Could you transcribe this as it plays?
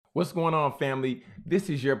What's going on, family? This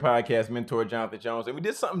is your podcast mentor, Jonathan Jones, and we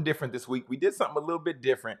did something different this week. We did something a little bit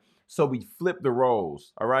different, so we flipped the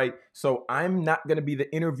roles, all right? So I'm not going to be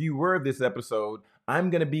the interviewer this episode. I'm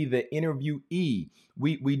going to be the interviewee.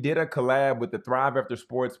 We did a collab with the Thrive After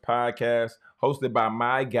Sports podcast hosted by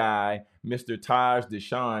my guy, Mr. Taj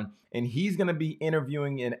Deshawn, and he's going to be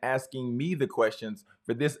interviewing and asking me the questions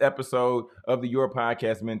for this episode of the Your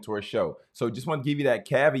Podcast Mentor Show. So just want to give you that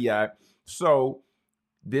caveat. So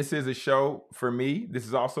this is a show for me. This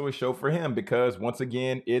is also a show for him because once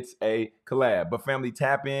again, it's a collab. But family,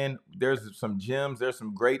 tap in. There's some gems. There's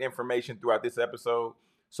some great information throughout this episode.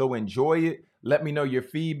 So enjoy it. Let me know your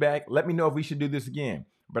feedback. Let me know if we should do this again.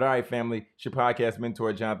 But all right, family, it's your podcast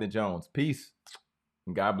mentor, Jonathan Jones. Peace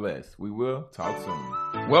and God bless. We will talk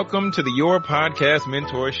soon. Welcome to the Your Podcast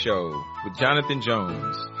Mentor Show with Jonathan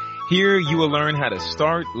Jones. Here you will learn how to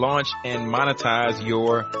start, launch, and monetize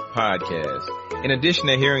your podcast. In addition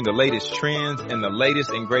to hearing the latest trends and the latest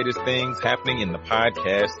and greatest things happening in the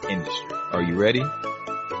podcast industry. Are you ready?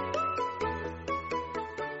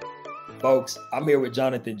 Folks, I'm here with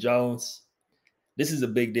Jonathan Jones. This is a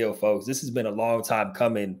big deal, folks. This has been a long time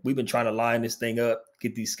coming. We've been trying to line this thing up,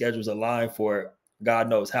 get these schedules aligned for God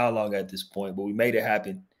knows how long at this point, but we made it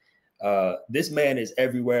happen. This man is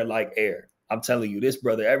everywhere like air. I'm telling you, this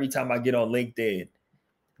brother, every time I get on LinkedIn,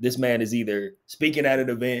 this man is either speaking at an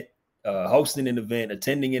event, hosting an event,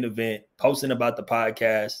 attending an event, posting about the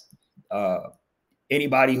podcast.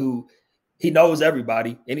 Anybody who he knows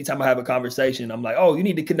everybody. Anytime I have a conversation, I'm like, oh, you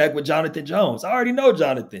need to connect with Jonathan Jones. I already know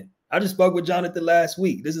Jonathan. I just spoke with Jonathan last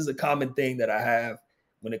week. This is a common thing that I have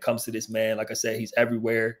when it comes to this man. Like I said, he's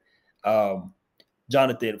everywhere.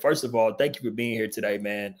 Jonathan, first of all, thank you for being here today,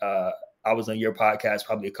 man. I was on your podcast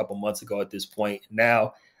probably a couple months ago at this point.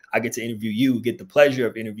 Now I get to interview you, get the pleasure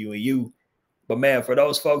of interviewing you. But man, for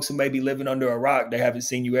those folks who may be living under a rock, they haven't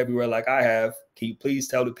seen you everywhere like I have. Can you please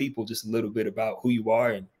tell the people just a little bit about who you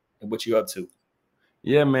are and what you're up to?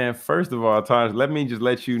 Yeah, man. First of all, Taj, let me just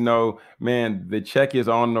let you know, man, the check is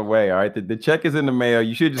on the way. All right. The check is in the mail.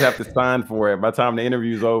 You should just have to sign for it by the time the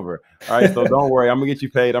interview's over. All right. So don't worry. I'm gonna get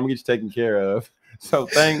you paid. I'm gonna get you taken care of. So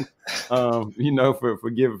thanks, for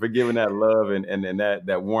giving that love and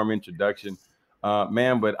that warm introduction.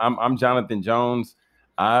 Man, but I'm Jonathan Jones.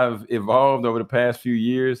 I've evolved over the past few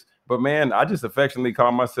years, but man, I just affectionately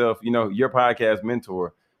call myself, your podcast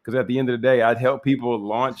mentor. Because at the end of the day, I'd help people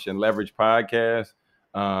launch and leverage podcasts,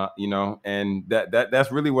 and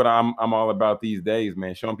that's really what I'm all about these days,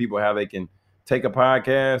 man. Showing people how they can take a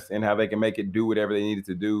podcast and how they can make it do whatever they need it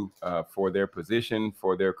to do for their position,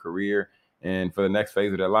 for their career, and for the next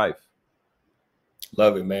phase of their life.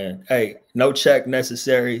 Love it, man. Hey, no check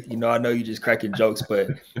necessary. I know you just cracking jokes, but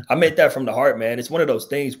I meant that from the heart, man. It's one of those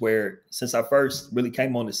things where since I first really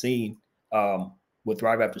came on the scene with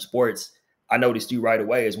Thrive After Sports, I noticed you right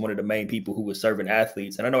away as one of the main people who was serving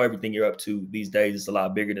athletes. And I know everything you're up to these days is a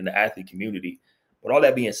lot bigger than the athlete community. But all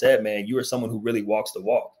that being said, man, you are someone who really walks the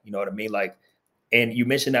walk. You know what I mean? And you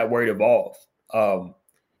mentioned that word evolve.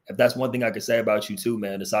 If that's one thing I could say about you too,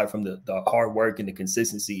 man, aside from the hard work and the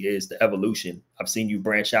consistency, is the evolution. I've seen you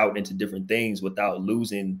branch out into different things without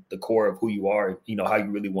losing the core of who you are, how you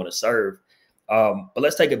really want to serve. But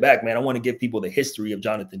let's take it back, man. I want to give people the history of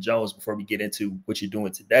Jonathan Jones before we get into what you're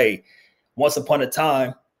doing today. Once upon a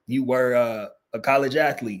time, you were a college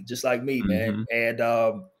athlete, just like me, man. Mm-hmm.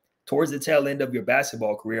 And towards the tail end of your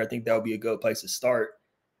basketball career, I think that would be a good place to start.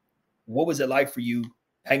 What was it like for you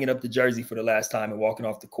hanging up the jersey for the last time and walking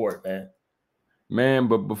off the court, man? Man,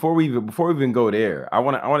 but before we even go there, I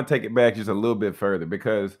want to take it back just a little bit further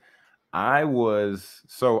because I was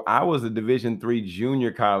a Division III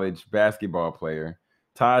junior college basketball player.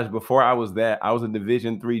 Taj, before I was that, I was a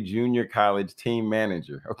Division III junior college team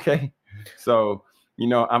manager. Okay. So,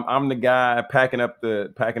 I'm the guy packing up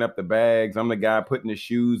the bags. I'm the guy putting the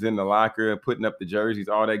shoes in the locker, putting up the jerseys,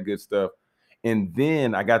 all that good stuff. And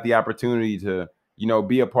then I got the opportunity to,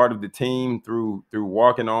 be a part of the team through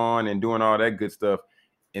walking on and doing all that good stuff.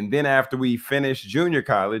 And then after we finished junior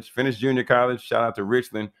college, shout out to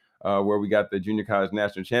Richland, where we got the junior college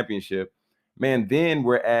national championship. Man, then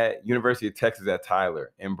we're at University of Texas at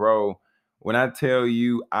Tyler. And bro, when I tell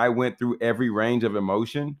you I went through every range of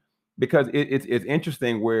emotion, because it's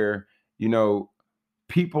interesting where,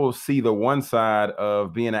 people see the one side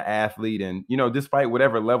of being an athlete and, despite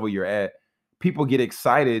whatever level you're at, people get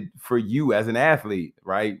excited for you as an athlete,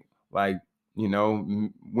 right? Like,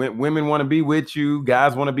 women want to be with you,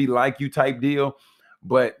 guys want to be like you type deal.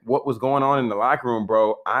 But what was going on in the locker room,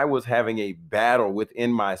 bro, I was having a battle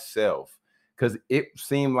within myself because it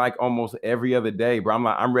seemed like almost every other day, bro,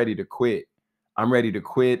 I'm ready to quit. I'm ready to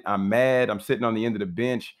quit. I'm mad. I'm sitting on the end of the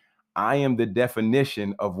bench. I am the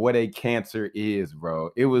definition of what a cancer is, bro.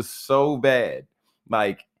 It was so bad.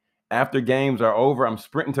 Like after games are over, I'm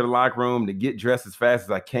sprinting to the locker room to get dressed as fast as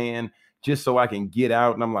I can just so I can get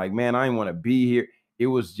out. And I'm like, man, I didn't want to be here. It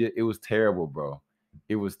was terrible, bro.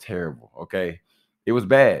 It was terrible. Okay. It was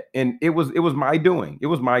bad. And it was my doing. It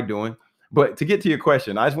was my doing. But to get to your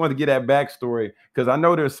question, I just wanted to get that backstory because I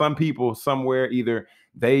know there's some people somewhere either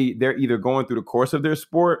they're either going through the course of their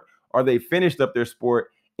sport or they finished up their sport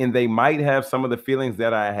and they might have some of the feelings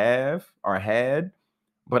that I have or had,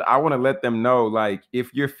 but I want to let them know, like,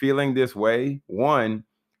 if you're feeling this way, one,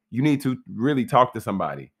 you need to really talk to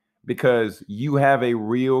somebody because you have a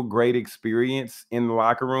real great experience in the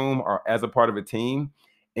locker room or as a part of a team,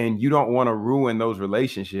 and you don't want to ruin those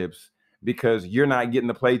relationships because you're not getting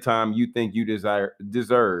the playtime you think you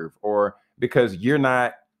deserve, or because you're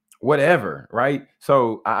not whatever, right?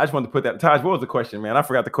 So I just wanted to put that. Taj, what was the question, man? I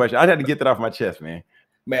forgot the question. I had to get that off my chest, man.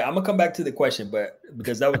 Man, I'm gonna come back to the question, but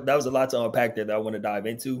because that was a lot to unpack there that I want to dive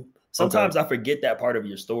into. Okay. Sometimes I forget that part of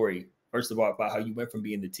your story. First of all, about how you went from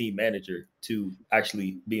being the team manager to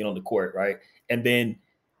actually being on the court, right? And then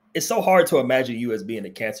it's so hard to imagine you as being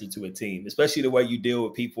a cancer to a team, especially the way you deal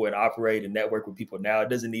with people and operate and network with people now. It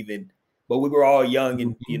doesn't even, but we were all young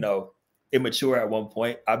and, Mhm. immature at one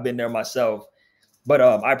point. I've been there myself. But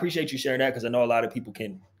I appreciate you sharing that because I know a lot of people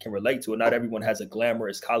can relate to it. Not everyone has a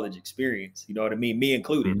glamorous college experience. You know what I mean? Me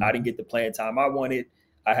included. I didn't Mhm. get the playing time I wanted.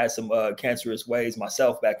 I had some cancerous ways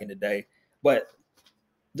myself back in the day. But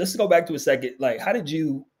just to go back to a second, like, how did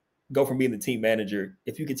you go from being the team manager?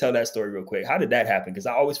 If you could tell that story real quick, how did that happen? Because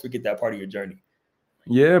I always forget that part of your journey.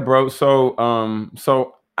 Yeah, bro. So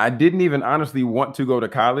I didn't even honestly want to go to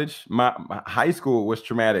college. My high school was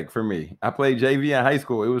traumatic for me. I played JV in high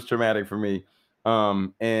school. It was traumatic for me.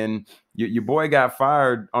 And your boy got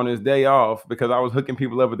fired on his day off because I was hooking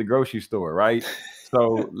people up at the grocery store, right?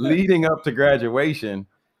 So leading up to graduation,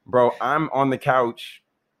 bro, I'm on the couch.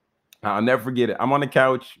 I'll never forget it. I'm on the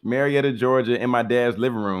couch, Marietta, Georgia, in my dad's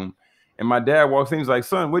living room. And my dad walks in. He's like,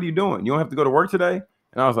 son, what are you doing? You don't have to go to work today?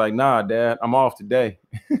 And I was like, nah, dad, I'm off today.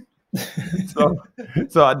 So,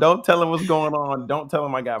 so I don't tell him what's going on. Don't tell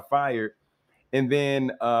him I got fired. And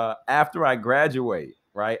then after I graduate,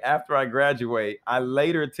 right? After I graduate, I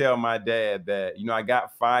later tell my dad that, I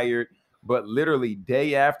got fired, but literally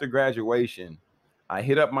day after graduation, I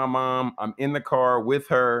hit up my mom. I'm in the car with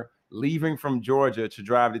her, leaving from Georgia to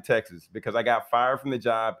drive to Texas because I got fired from the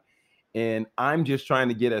job. And I'm just trying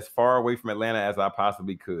to get as far away from Atlanta as I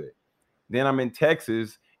possibly could. Then I'm in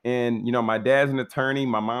Texas, and my dad's an attorney,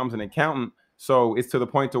 my mom's an accountant, so it's to the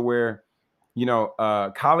point to where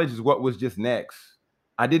college is what was just next.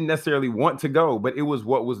 I didn't necessarily want to go, but it was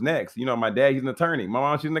what was next. My dad, he's an attorney. My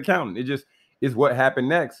mom, she's an accountant. It just is what happened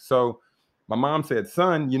next. So my mom said,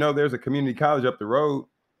 son, there's a community college up the road.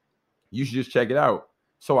 You should just check it out.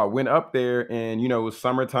 So I went up there, and it was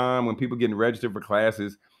summertime when people getting registered for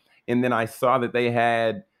classes. And then I saw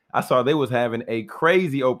that I saw they was having a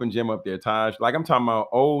crazy open gym up there, Taj. Like I'm talking about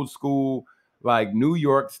old school, like New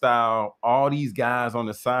York style, all these guys on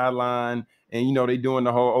the sideline, and they doing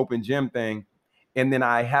the whole open gym thing. And then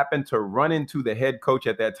I happened to run into the head coach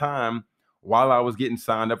at that time while I was getting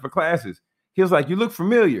signed up for classes. He was like, "You look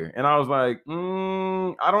familiar." And I was like,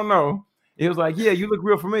 I don't know. He was like, "Yeah, you look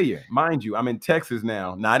real familiar." Mind you, I'm in Texas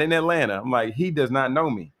now, not in Atlanta. I'm like, he does not know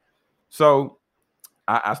me. So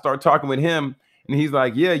I start talking with him, and he's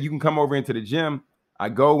like, "Yeah, you can come over into the gym." I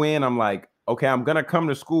go in, I'm like, "Okay, I'm gonna come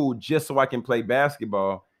to school just so I can play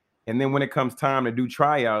basketball." And then when it comes time to do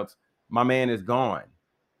tryouts, my man is gone.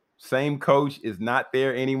 Same coach is not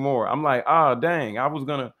there anymore. I'm like, oh dang, I was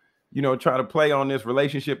gonna, try to play on this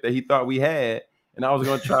relationship that he thought we had, and I was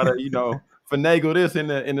gonna try to, finagle this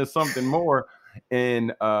into something more.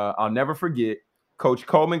 And I'll never forget Coach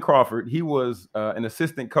Coleman Crawford. He was an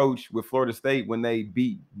assistant coach with Florida State when they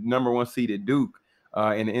beat number one seeded Duke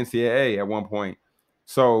in the NCAA at one point.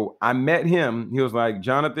 So I met him. He was like,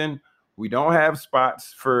 Jonathan, we don't have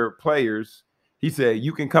spots for players. He said,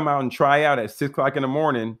 you can come out and try out at 6 o'clock in the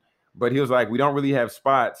morning, but he was like, we don't really have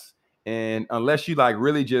spots. And unless you like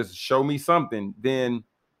really just show me something, then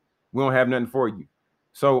we don't have nothing for you.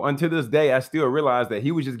 So until this day, I still realize that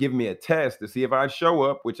he was just giving me a test to see if I'd show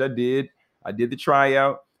up, which I did. I did the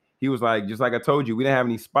tryout. He was like, just like I told you, we didn't have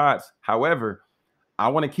any spots. However, I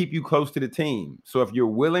want to keep you close to the team. So if you're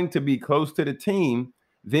willing to be close to the team,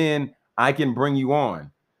 then I can bring you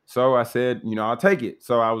on. So I said, I'll take it.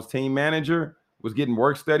 So I was team manager, was getting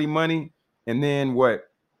work study money. And then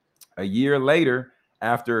a year later,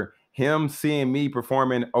 after him seeing me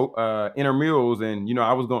performing intramurals, and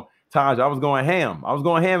I was going ham. I was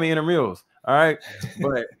going ham in intramurals. All right.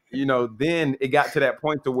 But then it got to that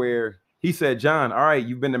point to where he said, John, all right,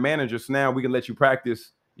 you've been the manager, so now we can let you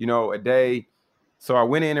practice, a day. So I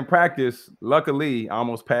went in and practiced. Luckily, I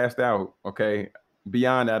almost passed out. Okay.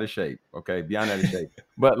 Beyond out of shape. Okay. Beyond out of shape.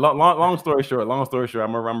 But long story short,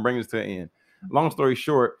 I'm bringing this to an end. Long story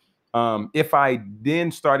short, if I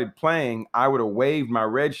then started playing, I would have waived my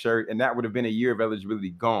red shirt and that would have been a year of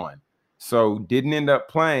eligibility gone. So didn't end up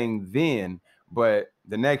playing then, but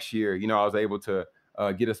the next year, I was able to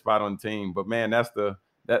get a spot on the team. But man, that's the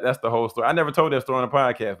whole story. I never told that story on a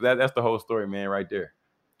podcast. That's the whole story, man, right there.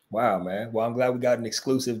 Wow, man. Well, I'm glad we got an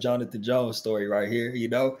exclusive Jonathan Jones story right here.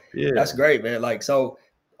 That's Yeah. great, man. Like, so,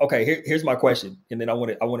 okay, here's my question, and then I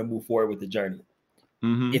want to move forward with the journey.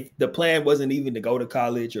 Mm-hmm. If the plan wasn't even to go to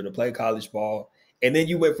college or to play college ball, and then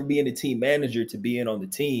you went from being a team manager to being on the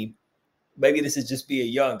team, maybe this is just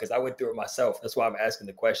being young because I went through it myself. That's why I'm asking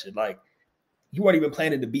the question. Like, you weren't even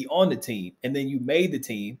planning to be on the team, and then you made the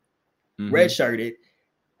team, redshirted.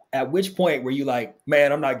 At which point were you like,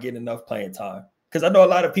 man, I'm not getting enough playing time? Because I know a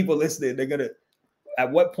lot of people listening, they're gonna.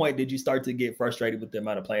 At what point did you start to get frustrated with the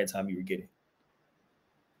amount of playing time you were getting?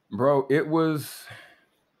 Bro, it was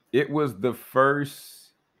the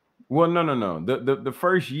first. Well, no. The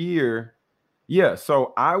first year, yeah.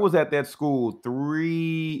 So I was at that school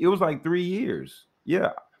it was like 3 years.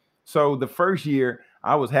 Yeah. So the first year,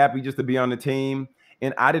 I was happy just to be on the team,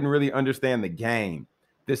 and I didn't really understand the game.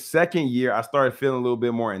 The second year, I started feeling a little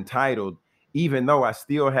bit more entitled, even though I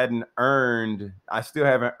still haven't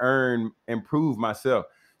improved myself.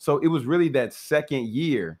 So it was really that second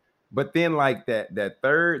year. But then like that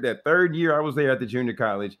third year I was there at the junior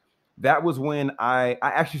college, that was when I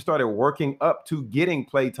actually started working up to getting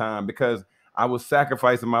playtime because I was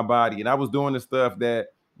sacrificing my body and I was doing the stuff that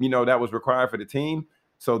was required for the team.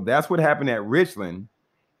 So that's what happened at Richland.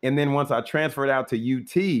 And then once I transferred out to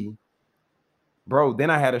UT, bro, then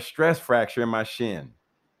I had a stress fracture in my shin.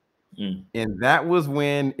 And that was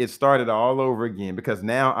when it started all over again because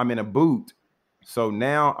now I'm in a boot. So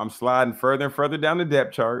now I'm sliding further and further down the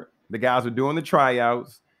depth chart. The guys are doing the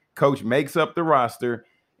tryouts. Coach makes up the roster.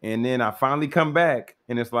 And then I finally come back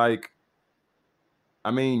and it's like,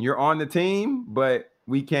 I mean, you're on the team, but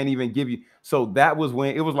we can't even give you. So that was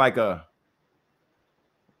when it was like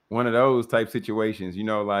one of those type situations,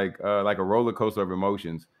 like a roller coaster of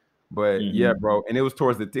emotions. But yeah, bro. And it was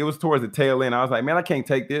towards the tail end. I was like, man, I can't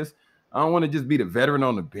take this. I don't want to just be the veteran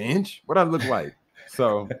on the bench. What I look like.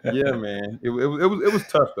 So yeah, man. It was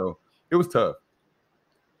tough though. It was tough.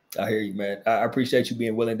 I hear you, man. I appreciate you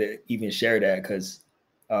being willing to even share that because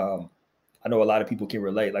I know a lot of people can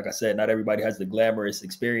relate. Like I said, not everybody has the glamorous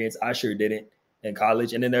experience. I sure didn't in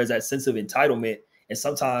college. And then there's that sense of entitlement. And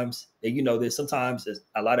sometimes, there's sometimes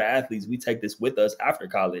a lot of athletes, we take this with us after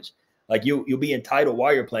college. Like you'll be entitled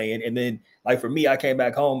while you're playing. And then like for me, I came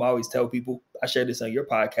back home. I always tell people, I shared this on your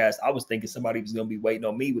podcast. I was thinking somebody was going to be waiting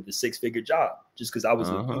on me with a 6-figure job just because I was,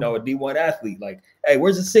 a D1 athlete. Like, hey,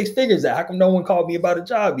 where's the 6 figures at? How come no one called me about a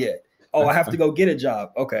job yet? Oh, I have to go get a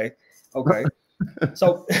job. Okay.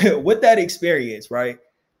 So with that experience, right?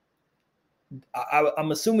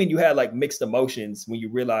 I'm assuming you had like mixed emotions when you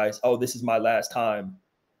realized, oh, this is my last time,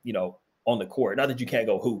 on the court. Not that you can't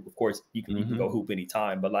go hoop. Of course, you can go hoop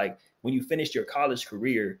anytime. But like when you finished your college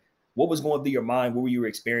career, what was going through your mind? What were you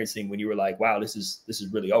experiencing when you were like, wow, this is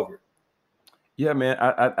really over? Yeah, man.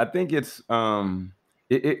 I think it's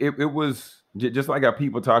it was just like how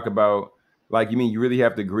people talk about, like, you mean you really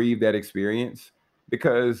have to grieve that experience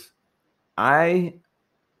because I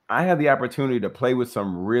had the opportunity to play with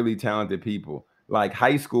some really talented people. Like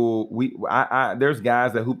high school, there's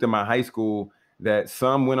guys that hooped in my high school that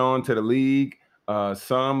some went on to the league,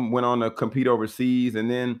 some went on to compete overseas, and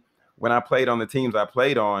then when I played on the teams I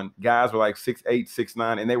played on, guys were like 6'8",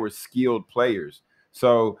 6'9", and they were skilled players.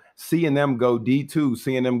 So seeing them go D2,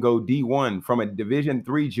 seeing them go D1 from a Division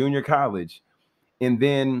III junior college, and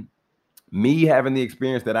then me having the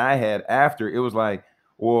experience that I had after, it was like,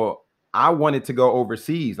 well, I wanted to go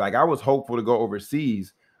overseas. Like I was hopeful to go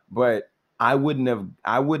overseas, but I wouldn't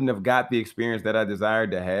have got the experience that I desired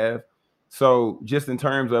to have. So just in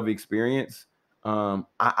terms of experience,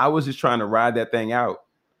 I was just trying to ride that thing out.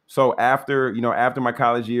 So after my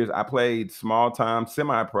college years, I played small time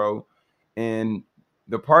semi-pro, and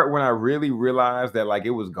the part when I really realized that like it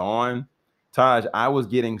was gone, Taj, I was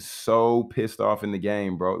getting so pissed off in the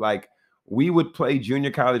game, bro. Like we would play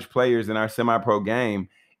junior college players in our semi-pro game.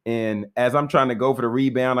 And as I'm trying to go for the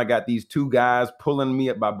rebound, I got these two guys pulling me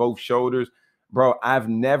up by both shoulders. Bro, I've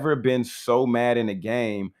never been so mad in a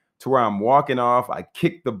game to where I'm walking off. I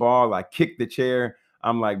kick the ball, I kick the chair.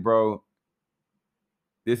 I'm like, bro,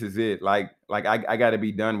 this is it. Like I got to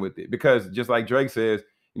be done with it, because just like Drake says,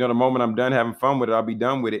 you know, the moment I'm done having fun with it, I'll be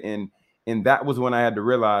done with it. And that was when I had to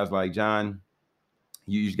realize, like, John,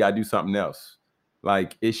 you just got to do something else.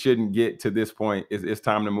 Like, it shouldn't get to this point. It's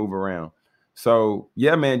time to move around. So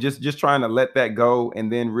yeah, man, just trying to let that go,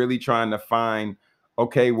 and then really trying to find,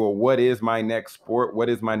 okay, well, what is my next sport? What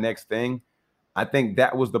is my next thing? I think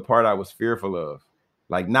that was the part I was fearful of,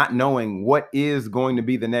 like not knowing what is going to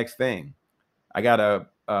be the next thing. I got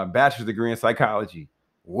a bachelor's degree in psychology.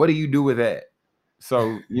 What do you do with that?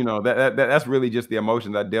 So you know that's really just the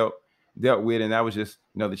emotions I dealt with, and that was just,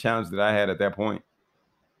 you know, the challenge that I had at that point.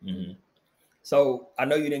 Mm-hmm. So I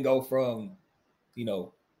know you didn't go from, you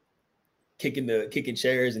know, kicking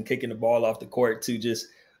chairs and kicking the ball off the court to just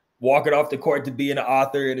walking off the court to being an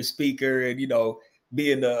author and a speaker and, you know,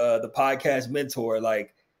 being the podcast mentor.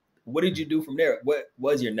 Like, what did you do from there? What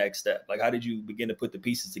was your next step? Like, how did you begin to put the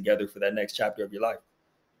pieces together for that next chapter of your life?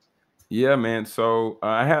 Yeah, man. So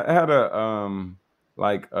I had a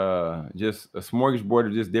just a smorgasbord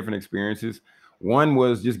of just different experiences. One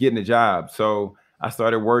was just getting a job. So I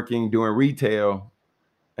started working doing retail,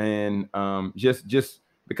 and just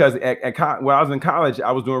because when I was in college,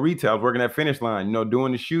 I was doing retail. I was working at Finish Line, you know,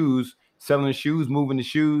 doing the shoes, selling the shoes, moving the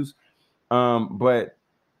shoes. But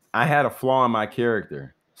I had a flaw in my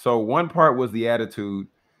character. So one part was the attitude,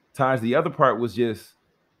 Taj. The other part was just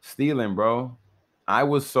stealing, bro. I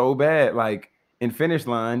was so bad. Like in Finish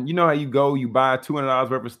Line, you know how you go, you buy $200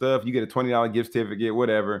 worth of stuff, you get a $20 gift certificate,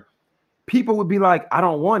 whatever. People would be like, I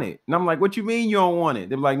don't want it. And I'm like, what you mean you don't want it?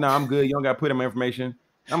 They're like, no, I'm good. You don't got to put in my information.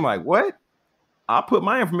 And I'm like, what? I'll put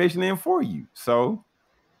my information in for you. So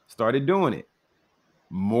started doing it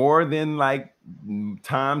more than like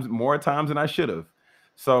more times than I should have.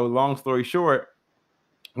 So long story short,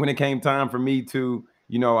 when it came time for me to,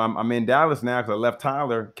 you know, I'm in Dallas now because I left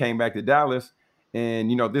Tyler, came back to Dallas. And,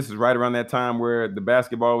 you know, this is right around that time where the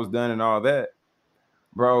basketball was done and all that.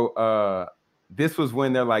 Bro, this was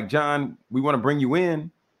when they're like, John, we want to bring you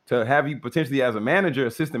in to have you potentially as a manager,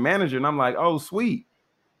 assistant manager. And I'm like, oh, sweet.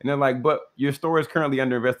 And they're like, but your store is currently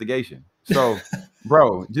under investigation. So,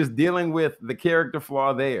 bro, just dealing with the character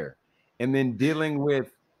flaw there, and then dealing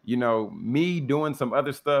with, you know, me doing some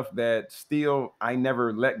other stuff that still I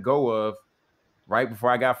never let go of right before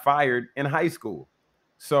I got fired in high school.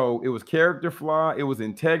 So it was character flaw, it was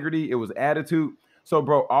integrity, it was attitude. So,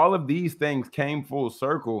 bro, all of these things came full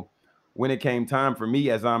circle when it came time for me,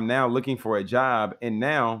 as I'm now looking for a job. And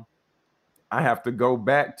now I have to go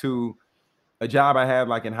back to a job I had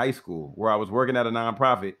like in high school where I was working at a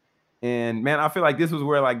nonprofit. And man, I feel like this was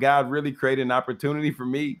where like God really created an opportunity for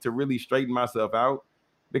me to really straighten myself out,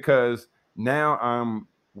 because now I'm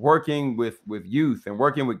working with youth and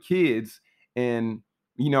working with kids, and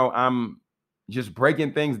you know, I'm just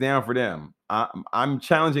breaking things down for them. I'm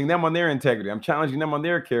challenging them on their integrity. I'm challenging them on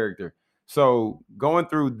their character. So going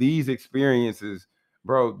through these experiences,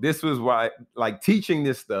 bro, this was why like teaching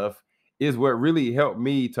this stuff is what really helped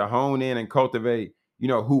me to hone in and cultivate, you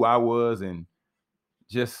know, who I was, and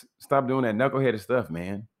just stop doing that knuckleheaded stuff,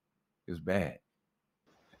 man. It was bad.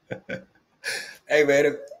 Hey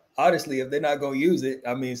man, honestly, if they're not gonna use it,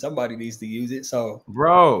 I mean, somebody needs to use it. So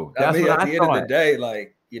Bro, I that's mean, what at I the end of the thought. day,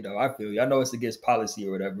 like, you know, I feel you. I know it's against policy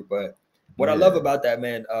or whatever, but what I love Yeah. about that,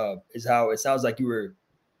 man, is how it sounds like you were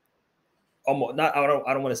almost not. I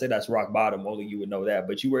don't want to say that's rock bottom. Only you would know that,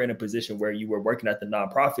 but you were in a position where you were working at the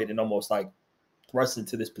nonprofit and almost like thrust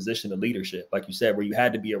into this position of leadership, like you said, where you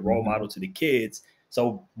had to be a role Mhm. model to the kids.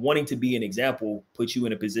 So wanting to be an example put you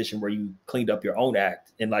in a position where you cleaned up your own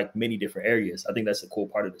act in like many different areas. I think that's a cool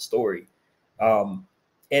part of the story. Um,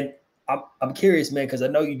 and I'm curious, man, because I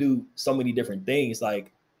know you do so many different things.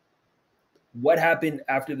 Like, what happened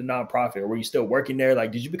after the nonprofit? Or were you still working there?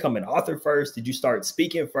 Like, did you become an author first? Did you start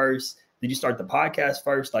speaking first? Did you start the podcast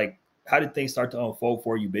first? Like, how did things start to unfold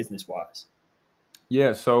for you business wise?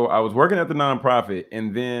 Yeah. So I was working at the nonprofit,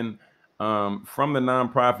 and then from the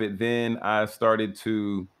nonprofit, then I started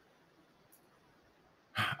to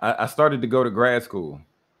go to grad school,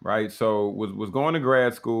 right? So was going to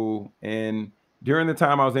grad school, and during the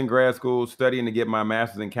time I was in grad school studying to get my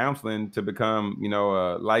master's in counseling to become, you know,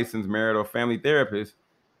 a licensed marital family therapist,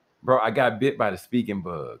 bro, I got bit by the speaking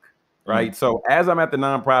bug, Mm. right? So as I'm at the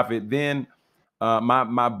nonprofit, then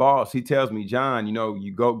my boss, he tells me, John, you know,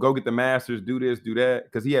 you go get the master's, do this, do that,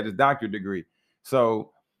 because he had his doctorate degree.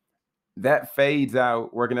 So that fades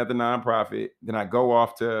out working at the nonprofit. Then I go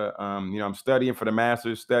off to you know, I'm studying for the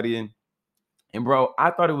master's, studying. And bro, I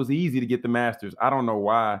thought it was easy to get the masters. I don't know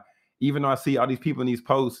why. Even though I see all these people in these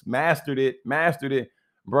posts, mastered it,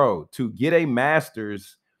 bro. To get a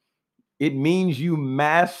master's It means you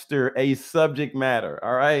master a subject matter.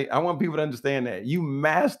 All right. I want people to understand that you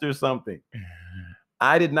master something.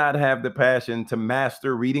 I did not have the passion to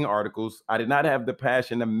master reading articles. I did not have the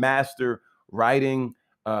passion to master writing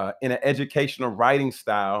in an educational writing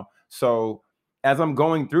style. So as I'm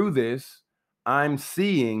going through this, I'm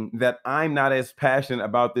seeing that I'm not as passionate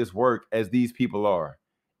about this work as these people are.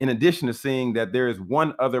 In addition to seeing that there is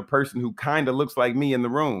one other person who kind of looks like me in the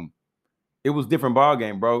room. It was different ball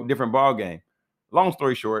game, bro. Different ball game. Long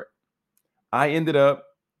story short, I ended up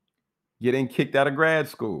getting kicked out of grad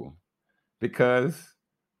school because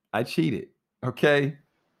I cheated. Okay.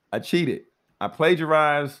 I cheated. I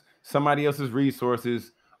plagiarized somebody else's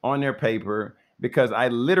resources on their paper because I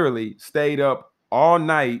literally stayed up all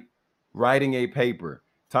night writing a paper.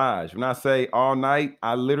 Taj, when I say all night,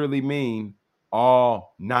 I literally mean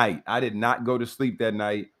all night. I did not go to sleep that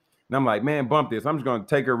night. And I'm like, man, bump this. I'm just going to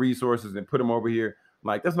take her resources and put them over here. I'm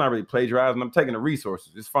like, that's not really plagiarizing. I'm taking the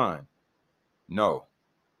resources. It's fine. No,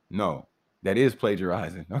 no, that is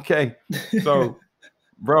plagiarizing. Okay. So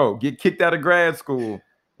bro, get kicked out of grad school.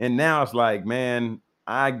 And now it's like, man,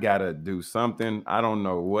 I gotta do something. I don't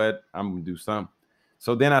know what. I'm gonna do something.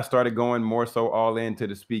 So then I started going more so all into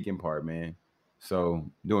the speaking part, man. So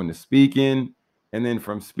doing the speaking, and then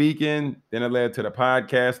from speaking, then it led to the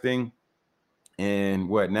podcasting. And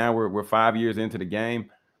what now we're 5 years into the game.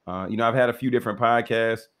 I've had a few different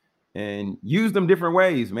podcasts and used them different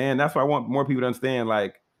ways, man. That's why I want more people to understand.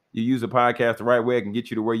 Like, you use a podcast the right way, it can get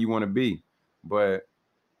you to where you want to be. But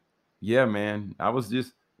yeah, man. I was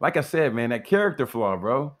just like I said, man, that character flaw,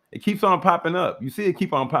 bro. It keeps on popping up. You see it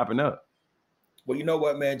keep on popping up. Well, you know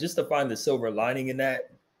what, man? Just to find the silver lining in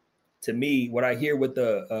that, to me, what I hear with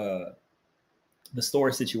the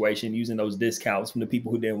store situation, using those discounts from the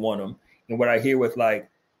people who didn't want them, and what I hear with like,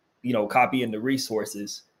 copying the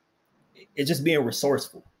resources, it's just being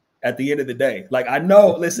resourceful. At the end of the day, like I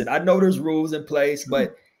know, listen, I know there's rules in place,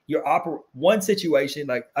 but one situation.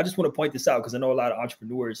 Like I just want to point this out because I know a lot of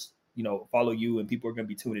entrepreneurs, follow you, and people are going to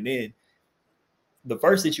be tuning in. The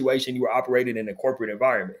first situation, you were operating in a corporate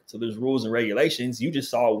environment, so there's rules and regulations. You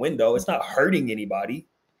just saw a window. It's not hurting anybody.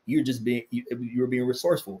 You're being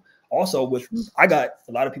resourceful. Also, I got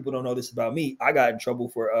a lot of people don't know this about me. I got in trouble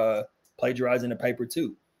for plagiarizing a paper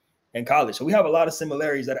too in college. So we have a lot of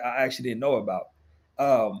similarities that I actually didn't know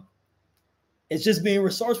about. It's just being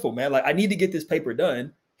resourceful, man. Like I need to get this paper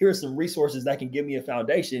done. Here are some resources that can give me a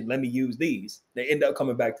foundation. Let me use these. They end up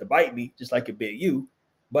coming back to bite me, just like it bit you.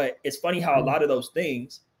 But it's funny how a lot of those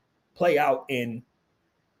things play out in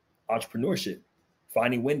entrepreneurship,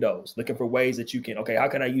 finding windows, looking for ways that you can, okay, how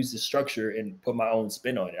can I use this structure and put my own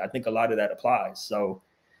spin on it? I think a lot of that applies. So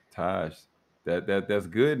Taj, that's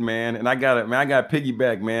good, man. And I got it, man. I got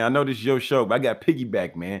piggyback, man. I know this is your show, but I got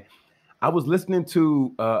piggyback, man. I was listening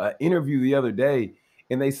to an interview the other day,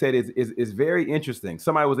 and they said it's very interesting.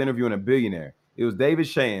 Somebody was interviewing a billionaire. It was David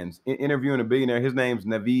Shands interviewing a billionaire. His name's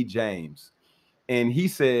Naveed James. And he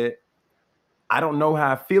said, I don't know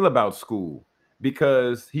how I feel about school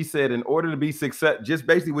because he said, in order to be success, just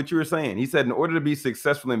basically what you were saying, he said, in order to be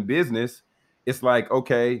successful in business, it's like,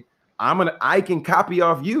 okay, I can copy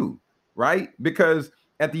off you, right? Because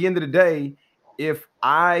at the end of the day, if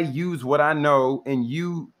I use what I know and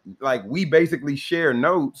you, like, we basically share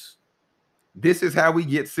notes, this is how we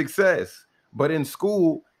get success. But in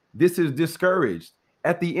school, this is discouraged.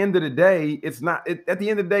 At the end of the day, it's not. At the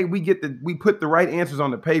end of the day, we put the right answers on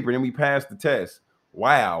the paper and then we pass the test.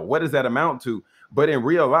 Wow, what does that amount to? But in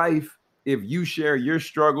real life, if you share your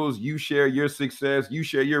struggles, you share your success, you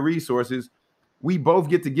share your resources, we both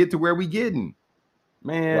get to where we getting.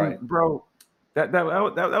 Man, right. bro, that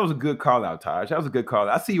was a good call out, Taj. That was a good call.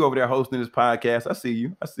 I see you over there hosting this podcast. I see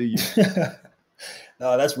you. I see you.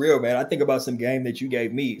 No, that's real, man. I think about some game that you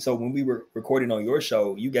gave me. So when we were recording on your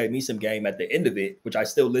show, you gave me some game at the end of it, which I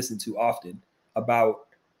still listen to often, about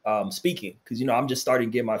speaking. Because, I'm just starting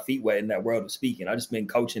to get my feet wet in that world of speaking. I've just been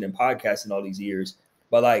coaching and podcasting all these years.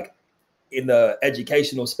 But like in the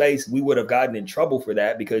educational space, we would have gotten in trouble for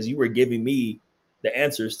that because you were giving me the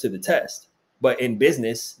answers to the test. But in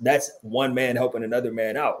business, that's one man helping another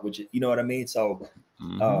man out, which, you know what I mean? So,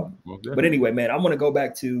 but anyway, man, I want to go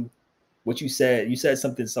back to what you said. You said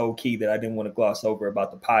something so key that I didn't want to gloss over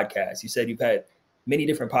about the podcast. You said you've had many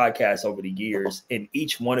different podcasts over the years, and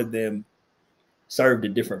each one of them served a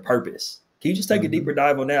different purpose. Can you just take a deeper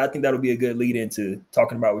dive on that? I think that'll be a good lead into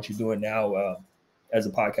talking about what you're doing now as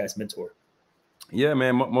a podcast mentor. Yeah,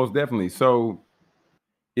 man, most definitely. So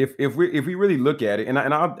if we really look at it, and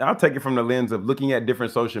I'll take it from the lens of looking at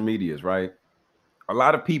different social medias, right? A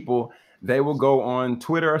lot of people, they will go on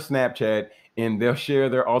Twitter or Snapchat and they'll share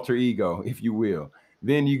their alter ego, if you will.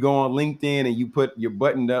 Then you go on LinkedIn and you put your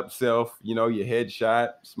buttoned up self, you know, your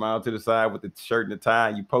headshot, smile to the side with the shirt and the tie,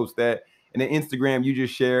 and you post that. And then Instagram, you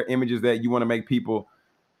just share images that you want to make people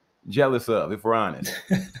jealous of, if we're honest.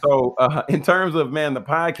 So in terms of, man, the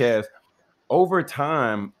podcast, over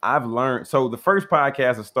time, I've learned. So the first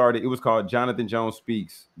podcast I started, it was called Jonathan Jones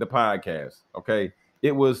Speaks, the podcast. Okay.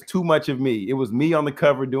 It was too much of me. It was me on the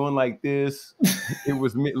cover doing like this. It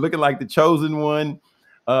was me looking like the chosen one.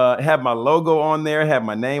 Had my logo on there, had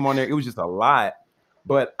my name on there. It was just a lot.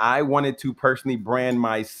 But I wanted to personally brand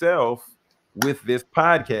myself with this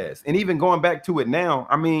podcast. And even going back to it now,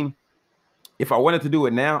 I mean, if I wanted to do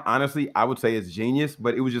it now, honestly, I would say it's genius,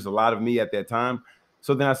 but it was just a lot of me at that time.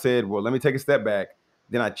 So then I said, well, let me take a step back.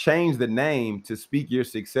 Then I changed the name to Speak Your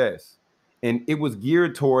Success. And it was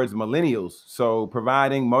geared towards millennials. So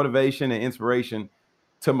providing motivation and inspiration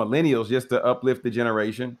to millennials just to uplift the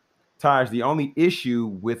generation. Taj, the only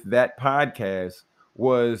issue with that podcast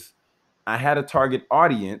was I had a target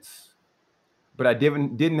audience, but I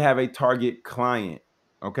didn't have a target client.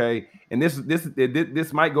 Okay. And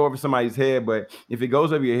this might go over somebody's head, but if it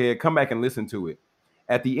goes over your head, come back and listen to it.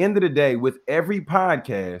 At the end of the day, with every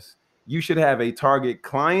podcast, you should have a target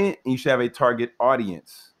client and you should have a target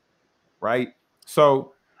audience, right?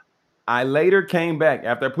 So I later came back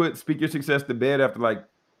after I put Speak Your Success to bed after like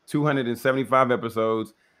 275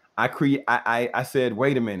 episodes. I said,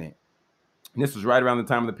 wait a minute. And this was right around the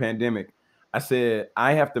time of the pandemic. I said,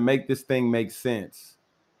 I have to make this thing make sense.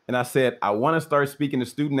 And I said, I want to start speaking to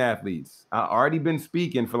student athletes. I already been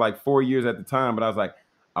speaking for like 4 years at the time, but I was like,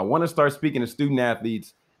 I want to start speaking to student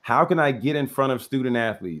athletes. How can I get in front of student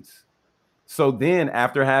athletes? So then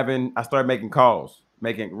after I started making calls,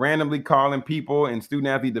 randomly calling people in student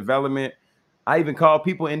athlete development. I even called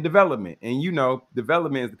people in development. And you know,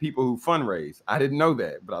 development is the people who fundraise. I didn't know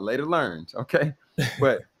that, but I later learned. Okay.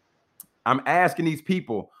 But I'm asking these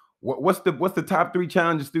people, what's the top 3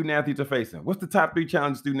 challenges student athletes are facing? What's the top 3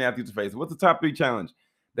 challenges student athletes are facing? What's the top 3 challenge?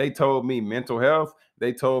 They told me mental health.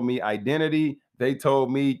 They told me identity. They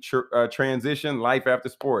told me transition, life after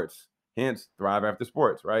sports, hence thrive after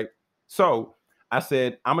sports, right? So I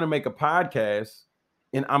said, I'm going to make a podcast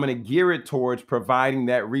and I'm going to gear it towards providing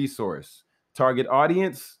that resource. Target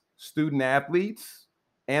audience, student athletes,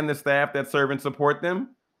 and the staff that serve and support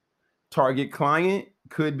them. Target client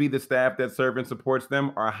could be the staff that serve and supports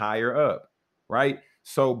them or higher up, right?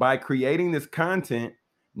 So by creating this content,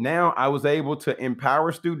 now I was able to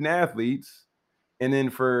empower student athletes. And then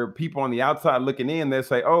for people on the outside looking in, they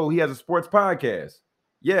say, oh, he has a sports podcast.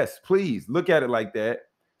 Yes, please look at it like that.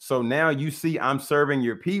 So now you see I'm serving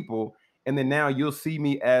your people. And then now you'll see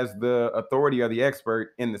me as the authority or the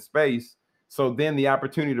expert in the space. So then the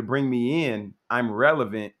opportunity to bring me in, I'm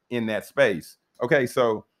relevant in that space. Okay,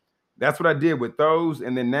 so that's what I did with those.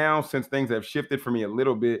 And then now, since things have shifted for me a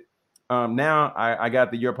little bit, now I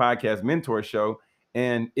got the Your Podcast Mentor Show.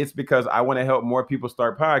 And it's because I want to help more people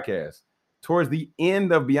start podcasts. Towards the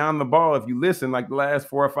end of Beyond the Ball, if you listen, like the last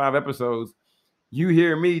 4 or 5 episodes, you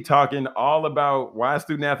hear me talking all about why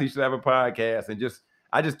student athletes should have a podcast. And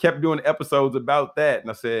I just kept doing episodes about that. And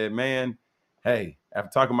I said, man, hey, after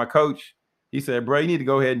talking to my coach, he said, bro, you need to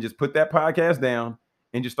go ahead and just put that podcast down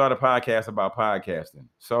and just start a podcast about podcasting.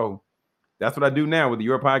 So that's what I do now with the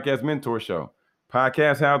Your Podcast Mentor Show.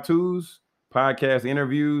 Podcast how-tos, podcast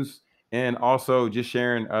interviews, and also just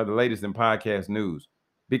sharing the latest in podcast news.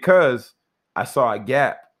 Because I saw a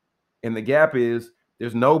gap. And the gap is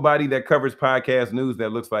there's nobody that covers podcast news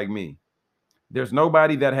that looks like me. There's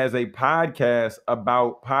nobody that has a podcast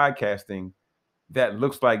about podcasting that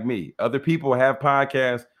looks like me. Other people have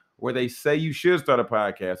podcasts where they say you should start a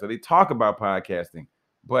podcast or they talk about podcasting,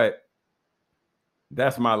 but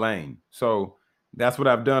that's my lane. So that's what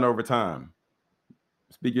I've done over time.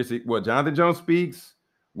 Jonathan Jones Speaks,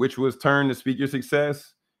 which was turned to Speak Your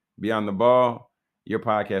Success, Beyond the Ball, Your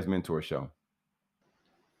Podcast Mentor Show.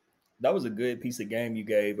 That was a good piece of game you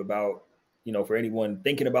gave about, you know, for anyone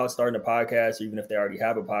thinking about starting a podcast, or even if they already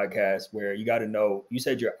have a podcast, where you got to know, you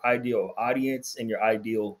said your ideal audience and your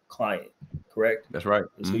ideal client, correct? That's right.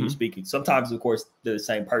 That's who you're speaking. Sometimes, of course, they're the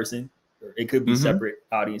same person. Or it could be separate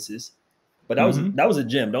audiences. But that was a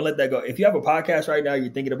gem. Don't let that go. If you have a podcast right now,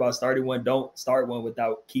 you're thinking about starting one, don't start one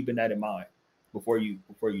without keeping that in mind before you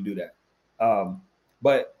do that.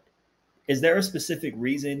 But is there a specific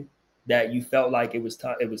reason that you felt like it was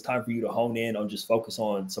time for you to hone in on just focus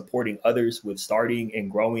on supporting others with starting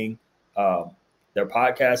and growing their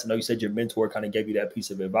podcast? I know you said your mentor kind of gave you that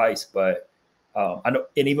piece of advice, but I know,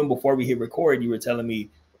 and even before we hit record, you were telling me,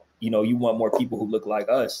 you know, you want more people who look like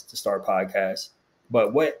us to start podcasts.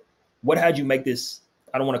 But what had you make this?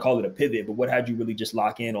 I don't want to call it a pivot, but what had you really just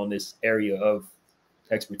lock in on this area of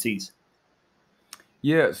expertise?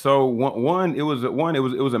 Yeah. So it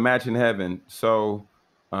was a match in heaven. So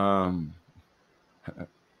um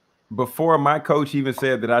before my coach even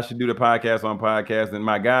said that I should do the podcast on podcast, and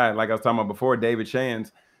my guy, like I was talking about before, David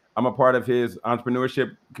Shands, I'm a part of his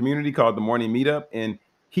entrepreneurship community called the Morning Meetup. And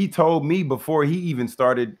he told me before he even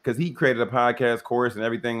started, because he created a podcast course and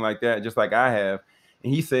everything like that, just like I have.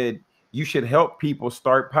 And he said, you should help people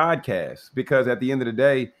start podcasts, because at the end of the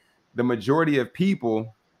day, the majority of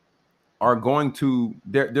people are going to,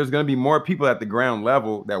 there's going to be more people at the ground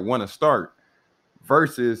level that want to start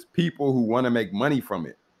versus people who want to make money from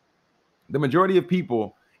it. The majority of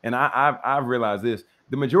people, and I've realized this,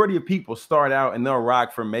 the majority of people start out and they'll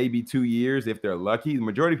rock for maybe 2 years if they're lucky. The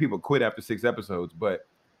majority of people quit after 6 episodes, but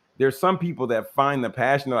there's some people that find the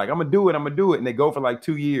passion. They're like, I'm gonna do it, and they go for like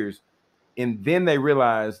 2 years, and then they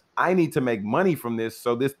realize I need to make money from this,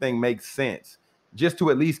 so this thing makes sense, just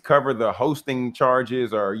to at least cover the hosting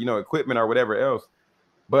charges or equipment or whatever else.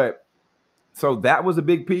 But so that was a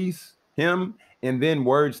big piece. Him, and then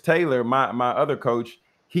Words Taylor, my other coach,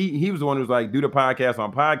 he was the one who was like, do the podcast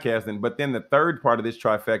on podcasting. But then the third part of this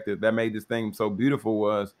trifecta that made this thing so beautiful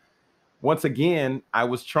was, once again, I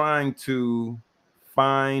was trying to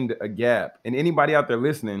find a gap. And anybody out there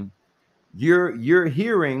listening, you're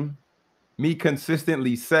hearing me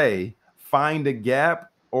consistently say, find a gap,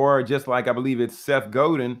 or just like I believe it's Seth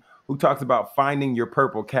Godin who talks about finding your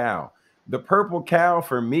purple cow. The purple cow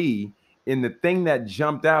for me, in the thing that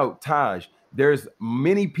jumped out, Taj, there's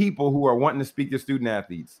many people who are wanting to speak to student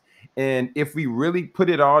athletes. And if we really put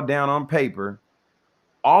it all down on paper,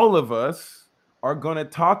 all of us are going to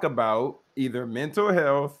talk about either mental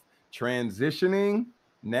health, transitioning.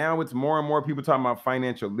 Now it's more and more people talking about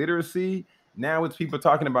financial literacy. Now it's people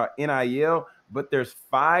talking about NIL, but there's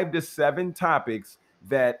 5 to 7 topics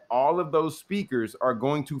that all of those speakers are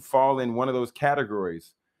going to fall in one of those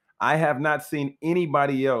categories. I have not seen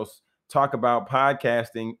anybody else talk about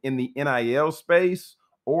podcasting in the NIL space,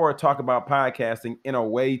 or talk about podcasting in a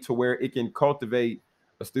way to where it can cultivate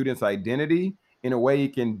a student's identity, in a way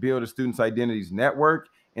it can build a student's identity's network,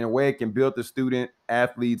 in a way it can build the student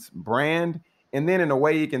athlete's brand, and then in a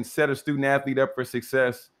way it can set a student athlete up for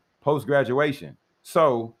success post-graduation.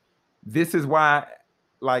 So this is why,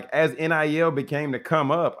 like, as NIL became to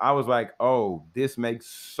come up, I was like, oh, this makes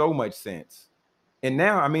so much sense. And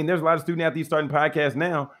now, I mean, there's a lot of student athletes starting podcasts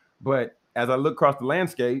now, but as I look across the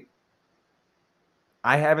landscape,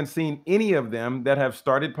 I haven't seen any of them that have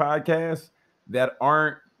started podcasts that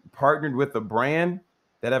aren't partnered with a brand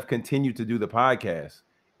that have continued to do the podcast.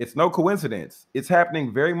 It's no coincidence. It's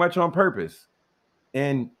happening very much on purpose.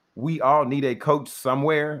 And we all need a coach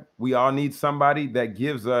somewhere. We all need somebody that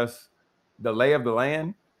gives us the lay of the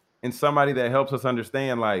land, and somebody that helps us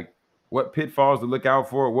understand like what pitfalls to look out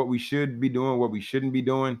for, what we should be doing, what we shouldn't be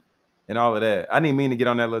doing, and all of that. I didn't mean to get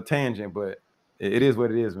on that little tangent, but it is what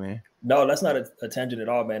it is, man. No, that's not a tangent at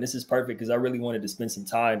all, man. This is perfect because I really wanted to spend some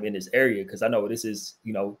time in this area because I know this is,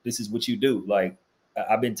 this is what you do. Like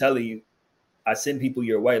I've been telling you, I send people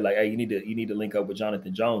your way. Like, hey, you need to link up with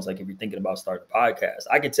Jonathan Jones. Like, if you're thinking about starting a podcast,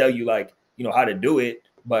 I can tell you like, how to do it.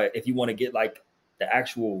 But if you want to get like the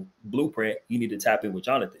actual blueprint, you need to tap in with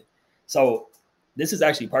Jonathan. So this is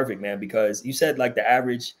actually perfect, man, because you said like the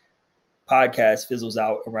average podcast fizzles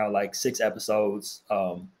out around like 6 episodes.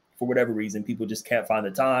 For whatever reason, people just can't find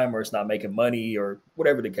the time, or it's not making money, or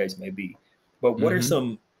whatever the case may be. But what are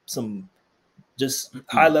some just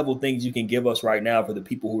high level things you can give us right now for the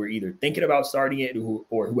people who are either thinking about starting it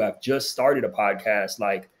or who have just started a podcast?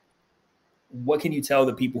 Like, what can you tell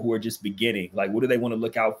the people who are just beginning? Like, what do they want to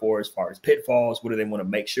look out for as far as pitfalls? What do they want to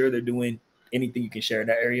make sure they're doing? Anything you can share in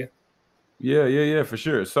that area? Yeah, for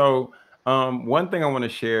sure. So one thing I want to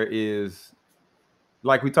share is,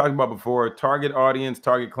 like we talked about before, target audience,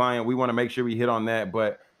 target client. We want to make sure we hit on that.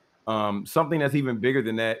 But something that's even bigger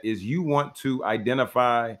than that is you want to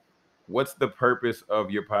identify what's the purpose of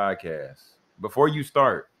your podcast before you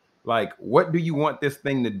start. Like, what do you want this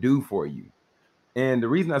thing to do for you? And the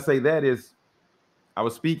reason I say that is I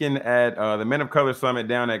was speaking at the Men of Color Summit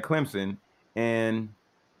down at Clemson, and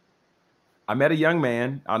I met a young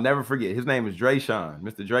man. I'll never forget. His name is Drayshawn,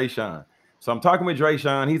 Mr. Drayshawn. So I'm talking with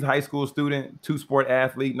Drayshawn. He's a high school student, 2-sport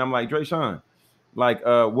athlete. And I'm like, Drayshawn, like,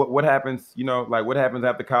 what happens, like what happens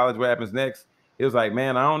after college? What happens next? He was like,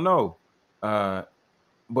 man, I don't know.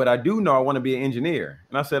 But I do know I want to be an engineer.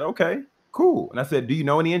 And I said, okay, cool. And I said, do you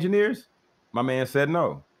know any engineers? My man said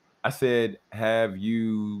no. I said, have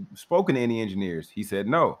you spoken to any engineers? He said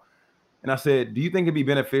no. And I said, do you think it'd be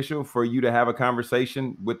beneficial for you to have a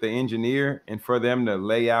conversation with the engineer and for them to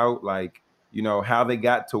lay out, like, how they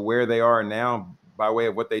got to where they are now by way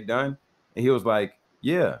of what they've done? And he was like,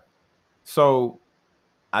 Yeah. So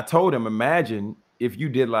I told him, imagine if you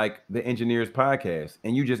did like the engineers podcast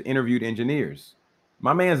and you just interviewed engineers.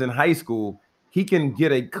 My man's in high school. He can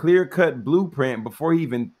get a clear cut blueprint before he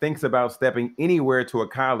even thinks about stepping anywhere to a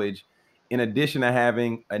college, in addition to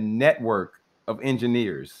having a network of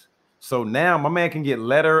engineers. So now my man can get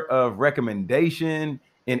letter of recommendation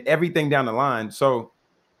and everything down the line. So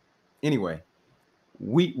anyway,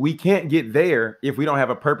 we can't get there if we don't have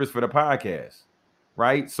a purpose for the podcast,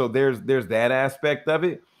 right? So there's that aspect of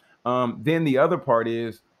it. Then the other part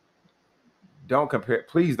is, don't compare,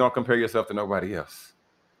 please don't compare yourself to nobody else.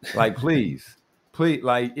 Like please,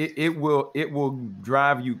 like it will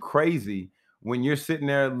drive you crazy when you're sitting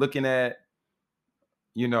there looking at,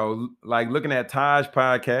 like looking at Taj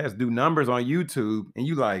podcast do numbers on YouTube, and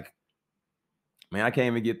you like, man, I can't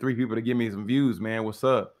even get 3 people to give me some views, man. What's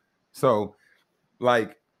up? So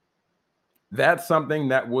like, that's something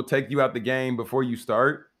that will take you out the game before you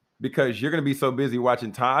start, because you're going to be so busy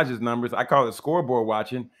watching Taj's numbers. I call it scoreboard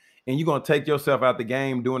watching, and you're going to take yourself out the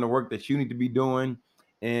game doing the work that you need to be doing,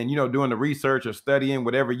 and doing the research or studying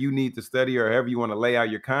whatever you need to study, or however you want to lay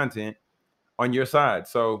out your content on your side.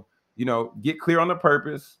 So, get clear on the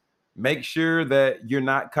purpose. Make sure that you're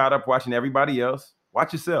not caught up watching everybody else.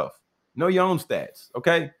 Watch yourself. Know your own stats.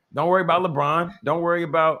 Okay. Don't worry about LeBron. Don't worry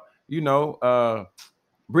about,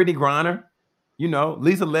 Brittany Griner,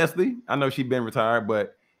 Lisa Leslie. I know she's been retired,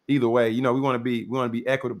 but either way, we want to be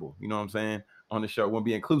equitable. You know what I'm saying? On the show, we want to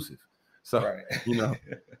be inclusive. So, Right.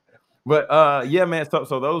 but yeah, man.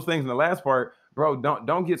 So those things in the last part, bro,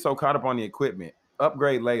 don't get so caught up on the equipment.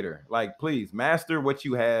 Upgrade later. Like, please master what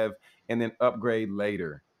you have and then upgrade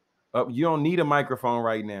later. You don't need a microphone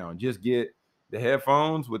right now. Just get the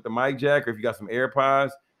headphones with the mic jack, or if you got some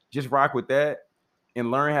AirPods, just rock with that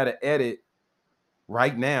and learn how to edit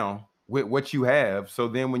right now with what you have. So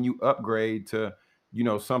then when you upgrade to,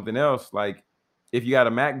 something else, like if you got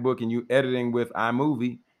a MacBook and you editing with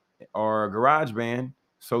iMovie or GarageBand,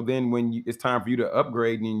 so then when it's time for you to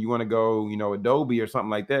upgrade and you want to go, Adobe or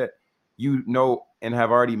something like that, and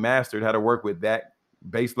have already mastered how to work with that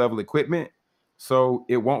base level equipment. So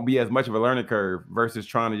it won't be as much of a learning curve versus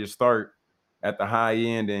trying to just start at the high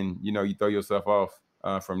end and, you throw yourself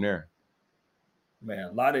off from there. Man,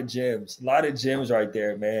 a lot of gems right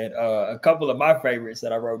there, man. A couple of my favorites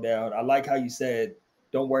that I wrote down. I like how you said,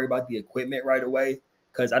 "Don't worry about the equipment right away,"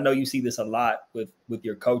 because I know you see this a lot with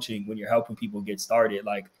your coaching when you're helping people get started.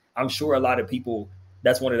 Like, I'm sure a lot of people,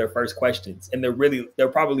 that's one of their first questions, and they're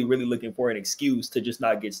probably really looking for an excuse to just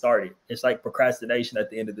not get started. It's like procrastination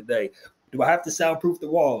at the end of the day. Do I have to soundproof the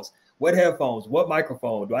walls? What headphones? What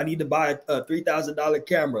microphone? Do I need to buy a $3,000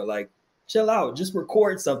 camera? Like, chill out, just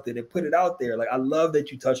record something and put it out there. Like, I love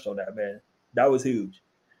that you touched on that, man. That was huge.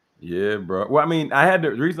 Yeah, bro. Well, I mean,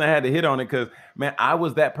 the reason I had to hit on it because, man, I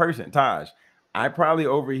was that person, Taj. I probably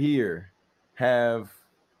over here have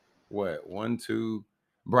what, one, two,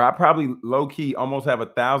 bro. I probably low key almost have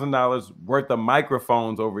 $1,000 worth of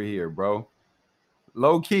microphones over here, bro.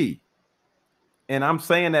 Low key. And I'm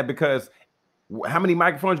saying that because how many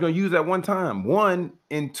microphones you gonna use at one time? One,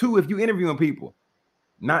 and two, if you interviewing people.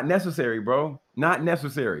 Not necessary, bro. Not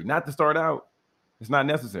necessary. Not to start out. It's not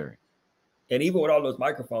necessary. And even with all those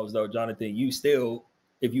microphones, though, Jonathan, you still,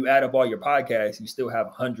 if you add up all your podcasts, you still have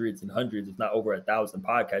hundreds and hundreds, if not over 1,000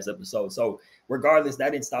 podcast episodes. So regardless,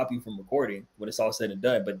 that didn't stop you from recording when it's all said and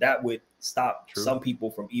done. But that would stop some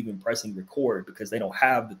people from even pressing record because they don't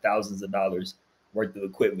have the thousands of dollars worth of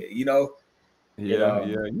equipment, Yeah, yeah,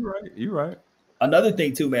 you're right. You're right. Another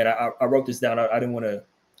thing too, man, I wrote this down. I didn't want to,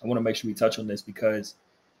 I want to make sure we touch on this because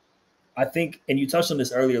I think, and you touched on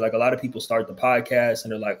this earlier, like a lot of people start the podcast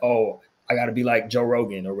and they're like, oh, I got to be like Joe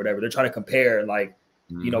Rogan or whatever. They're trying to compare. Like,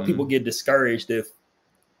 people get discouraged if,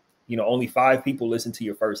 only 5 people listen to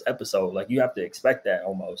your first episode. Like, you have to expect that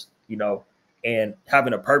almost, and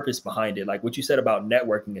having a purpose behind it. Like what you said about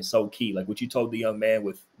networking is so key. Like what you told the young man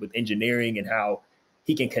with engineering and how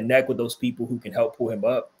he can connect with those people who can help pull him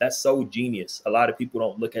up. That's so genius. A lot of people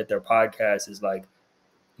don't look at their podcast as like,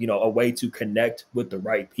 a way to connect with the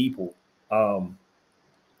right people. Do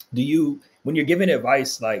you, when you're giving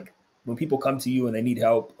advice, like when people come to you and they need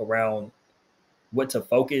help around what to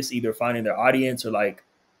focus, either finding their audience or like,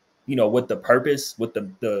 what the purpose, what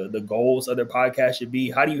the goals of their podcast should be,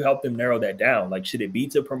 how do you help them narrow that down? Like, should it be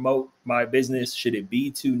to promote my business? Should it be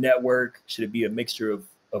to network? Should it be a mixture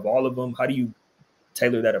of all of them? How do you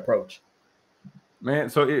tailor that approach? Man,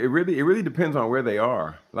 so it really depends on where they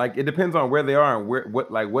are. Like it depends on where they are and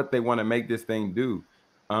what they want to make this thing do.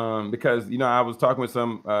 Because I was talking with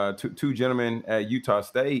some two gentlemen at Utah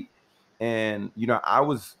State, and I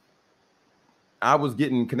was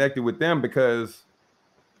getting connected with them because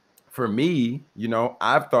for me,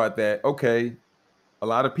 I've thought that, okay, a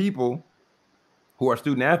lot of people who are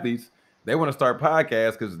student athletes, they want to start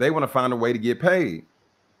podcasts because they want to find a way to get paid.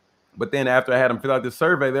 But then after I had them fill out this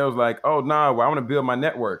survey, they was like, oh, no, well, I want to build my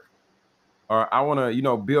network, or I want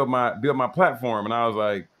to, build my platform. And I was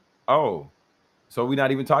like, oh, so we're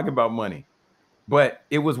not even talking about money. But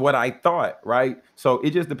it was what I thought, right? So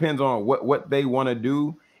it just depends on what they want to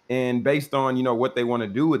do. And based on, what they want to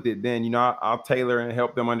do with it, then, I'll tailor and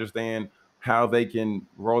help them understand how they can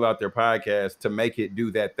roll out their podcast to make it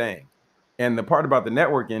do that thing. And the part about the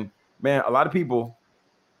networking, man, a lot of people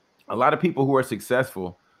who are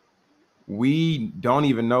successful, we don't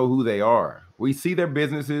even know who they are. We see their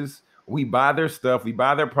businesses, we buy their stuff, we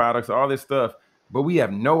buy their products, all this stuff, but we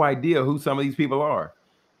have no idea who some of these people are.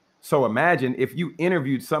 So imagine if you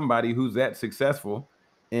interviewed somebody who's that successful,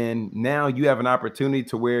 and now you have an opportunity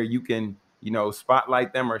to where you can,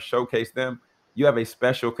 spotlight them or showcase them. You have a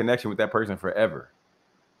special connection with that person forever.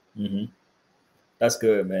 Mm-hmm. That's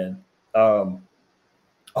good, man. So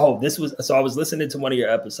I was listening to one of your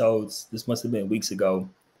episodes. This must have been weeks ago.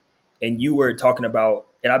 And you were talking about,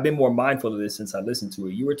 and I've been more mindful of this since I listened to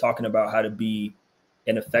it. You were talking about how to be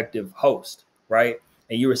an effective host, right?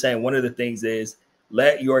 And you were saying one of the things is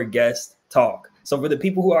let your guests talk. So for the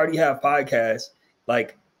people who already have podcasts,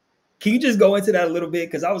 like, can you just go into that a little bit?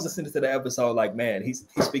 Because I was listening to the episode, like, man, he's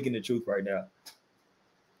speaking the truth right now.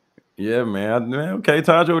 Yeah, man. Okay,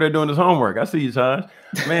 Taj over there doing his homework. I see you, Taj.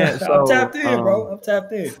 Man, so I'm tapped in, bro. I'm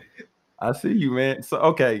tapped in. I see you, man. So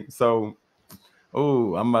okay, so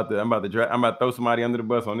I'm about to throw somebody under the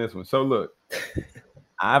bus on this one. So look,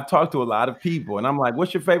 I've talked to a lot of people, and I'm like,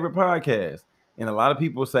 "What's your favorite podcast?" And a lot of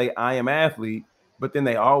people say, "I Am Athlete," but then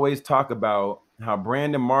they always talk about how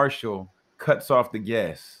Brandon Marshall cuts off the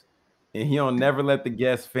guests, and he don't never let the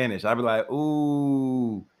guests finish. I'd be like,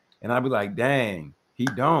 "Ooh," and I'd be like, "Dang, he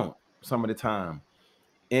don't." Some of the time.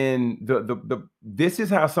 And the this is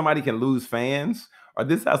how somebody can lose fans, or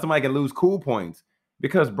this is how somebody can lose cool points.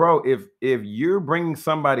 Because bro, if you're bringing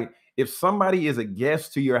somebody, if somebody is a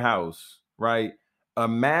guest to your house, right?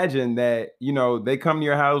 Imagine that, they come to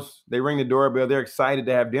your house, they ring the doorbell, they're excited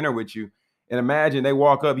to have dinner with you, and imagine they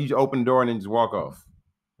walk up, you just open the door and then just walk off,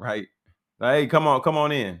 right? Like, hey, come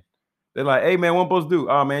on in. They're like, hey man, what I'm supposed to do?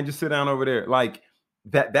 Oh man, just sit down over there. Like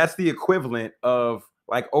that's the equivalent of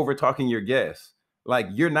like over talking your guests. Like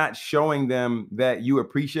you're not showing them that you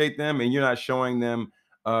appreciate them, and you're not showing them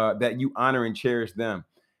that you honor and cherish them.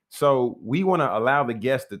 So we want to allow the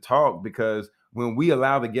guests to talk, because when we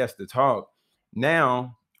allow the guests to talk,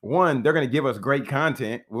 now one, they're going to give us great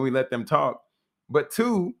content when we let them talk. But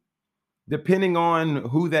two, depending on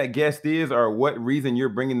who that guest is or what reason you're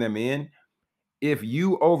bringing them in, if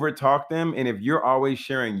you overtalk them and if you're always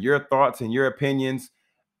sharing your thoughts and your opinions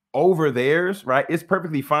over theirs, right? It's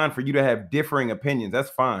perfectly fine for you to have differing opinions. That's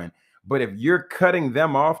fine. But if you're cutting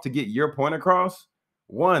them off to get your point across,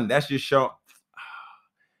 one, that's just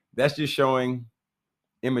showing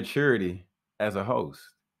immaturity as a host.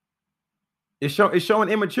 It's showing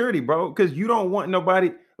immaturity, bro, because you don't want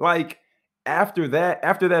nobody like after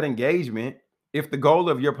that engagement. If the goal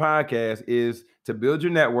of your podcast is to build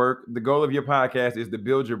your network, the goal of your podcast is to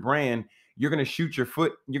build your brand, you're gonna shoot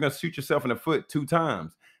yourself in the foot two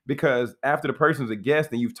times, because after the person's a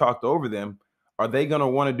guest and you've talked over them, are they gonna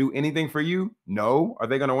want to do anything for you? No. Are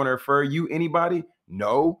they gonna want to refer you anybody?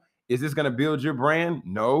 No. Is this gonna build your brand?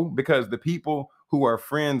 No, because the people who are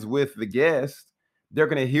friends with the guest, they're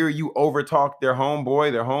gonna hear you overtalk their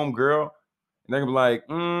homeboy, their homegirl, and they're gonna be like,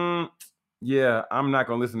 yeah, I'm not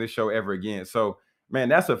gonna listen to this show ever again. So, man,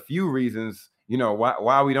 that's a few reasons,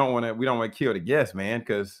 why we don't want to kill the guest, man,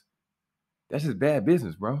 because that's just bad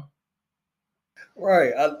business, bro.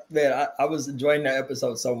 Right. I was enjoying that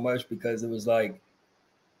episode so much because it was like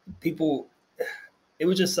people, it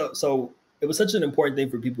was just so it was such an important thing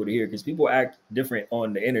for people to hear, because people act different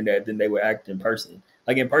on the internet than they would act in person.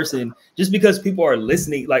 Like in person, just because people are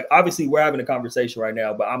listening, like obviously we're having a conversation right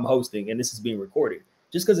now, but I'm hosting and this is being recorded.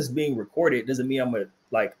 Just because it's being recorded doesn't mean I'm gonna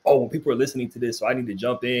like, oh, when people are listening to this, so I need to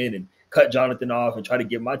jump in and cut Jonathan off and try to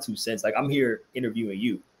give my 2 cents. Like I'm here interviewing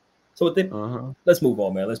you. So then let's move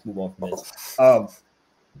on, man. Let's move on from this.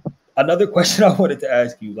 Another question I wanted to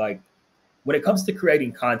ask you, like when it comes to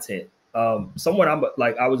creating content, someone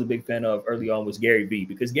I was a big fan of early on was Gary Vee,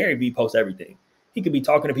 because Gary Vee posts everything. He could be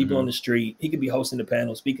talking to people on the street. He could be hosting a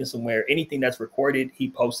panel, speaking somewhere. Anything that's recorded, he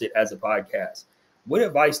posts it as a podcast. What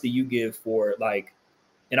advice do you give for like,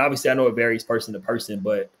 and obviously I know it varies person to person,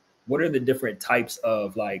 but what are the different types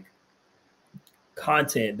of like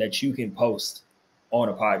content that you can post on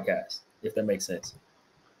a podcast, if that makes sense?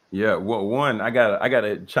 Yeah, well, one, I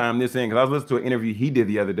gotta chime this in because I was listening to an interview he did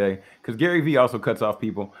the other day. Because Gary Vee also cuts off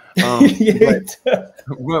people. But Yeah.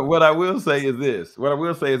 what I will say is this. What I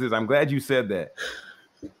will say is this. I'm glad you said that.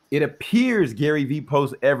 It appears Gary Vee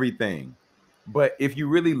posts everything, but if you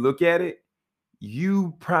really look at it,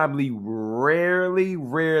 you probably rarely.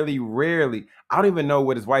 I don't even know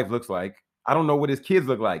what his wife looks like. I don't know what his kids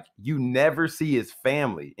look like. You never see his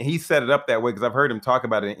family. And he set it up that way because I've heard him talk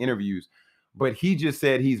about it in interviews. But he just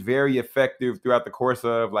said he's very effective throughout the course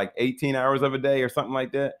of like 18 hours of a day or something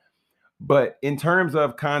like that. But in terms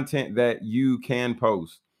of content that you can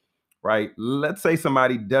post, right? Let's say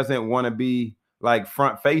somebody doesn't want to be like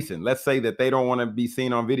front facing. Let's say that they don't want to be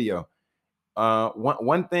seen on video.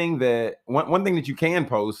 One thing that you can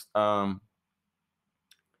post,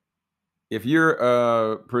 if you're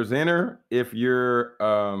a presenter, if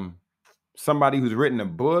you're somebody who's written a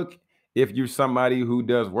book, if you're somebody who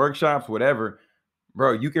does workshops, whatever,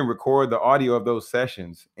 bro, you can record the audio of those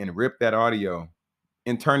sessions and rip that audio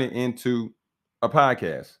and turn it into a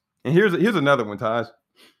podcast. And here's another one, Taj.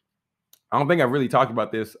 I don't think I've really talked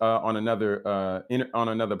about this on another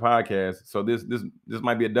podcast. So this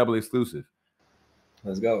might be a double exclusive.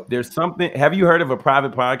 Let's go. There's something. Have you heard of a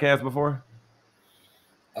private podcast before?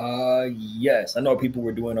 Yes, I know people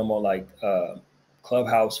were doing them on like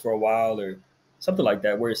Clubhouse for a while or something like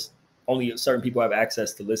that, where it's only certain people have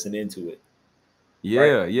access to listen into it,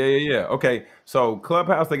 right? Yeah. Okay, so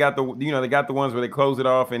Clubhouse, they got they got the ones where they close it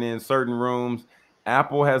off and in certain rooms.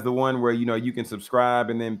 Apple has the one where you can subscribe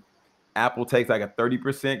and then Apple takes like a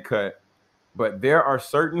 30% cut. But there are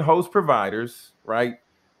certain host providers, right,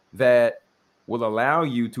 that will allow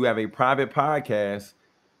you to have a private podcast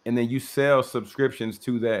and then you sell subscriptions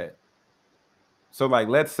to that. So, like,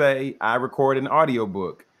 let's say I record an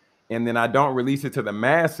audiobook and then I don't release it to the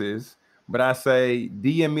masses, but I say,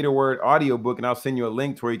 DM me the word audiobook and I'll send you a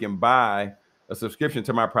link to where you can buy a subscription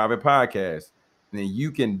to my private podcast. And then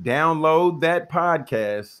you can download that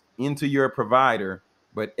podcast into your provider,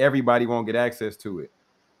 but everybody won't get access to it.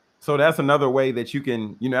 So that's another way that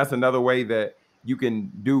that's another way that you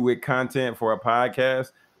can do with content for a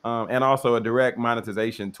podcast, and also a direct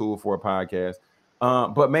monetization tool for a podcast.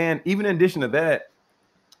 But man, even in addition to that,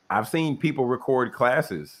 I've seen people record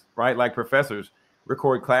classes, right? Like professors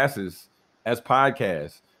record classes as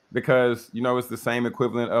podcasts because, it's the same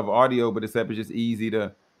equivalent of audio, but except it's just easy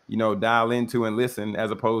to, dial into and listen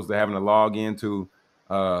as opposed to having to log into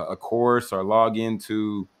a course or log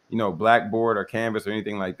into, Blackboard or Canvas or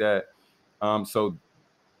anything like that. So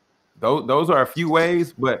those are a few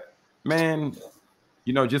ways, but man,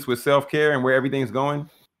 just with self-care and where everything's going,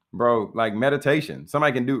 bro, like meditation.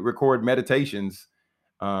 Somebody can record meditations,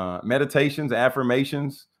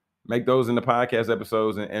 affirmations, make those in the podcast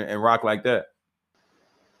episodes and rock like that.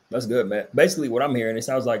 That's good, man. Basically, what I'm hearing, it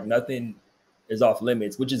sounds like nothing is off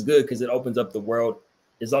limits, which is good because it opens up the world.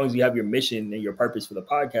 As long as you have your mission and your purpose for the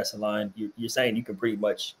podcast aligned, you're saying you can pretty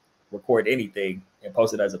much record anything and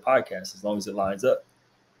post it as a podcast as long as it lines up.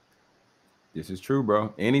 This is true,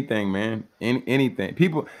 bro. Anything, man. Anything.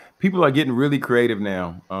 People are getting really creative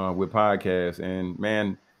now with podcasts, and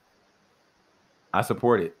man, I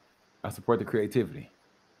support it. I support the creativity.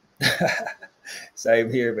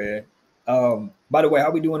 Same here, man. By the way,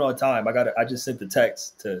 how we doing on time? I just sent the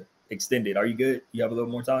text to extend it. Are you good? You have a little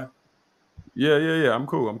more time? Yeah. I'm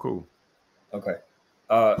cool. Okay.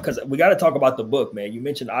 Because we got to talk about the book, man. You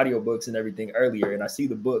mentioned audiobooks and everything earlier, and I see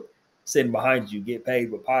the book sitting behind you, Get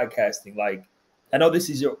Paid with Podcasting. Like, I know this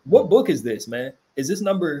is what book is this, man? Is this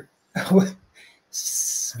number 5,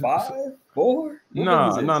 4?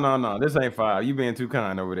 No. This ain't 5. You being too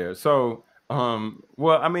kind over there. So,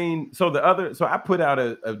 well, I mean, so I put out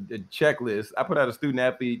a checklist. I put out a student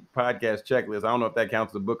athlete podcast checklist. I don't know if that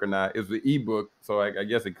counts as a book or not. It was an ebook, so I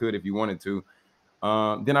guess it could if you wanted to.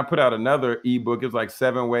 Then I put out another ebook. It was like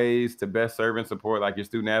 7 ways to best serve and support like your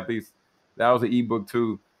student athletes. That was an ebook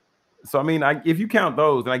too. So I mean, if you count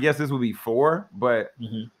those, then I guess this would be 4. But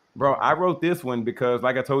bro, I wrote this one because,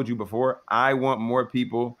 like I told you before, I want more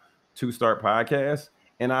people to start podcasts,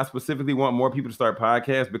 and I specifically want more people to start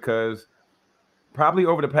podcasts because probably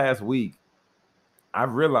over the past week,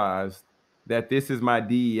 I've realized that this is my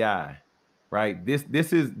DEI, right?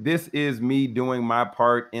 This is me doing my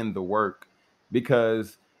part in the work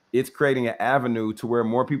because it's creating an avenue to where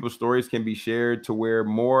more people's stories can be shared, to where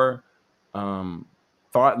more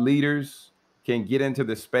thought leaders can get into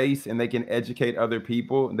the space and they can educate other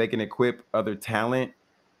people, they can equip other talent,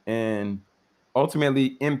 and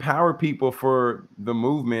ultimately empower people for the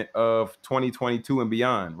movement of 2022 and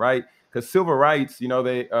beyond, right? Because civil rights, they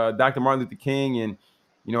Dr. Martin Luther King and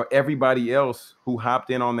everybody else who hopped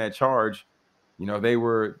in on that charge, You know, they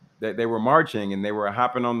were marching and they were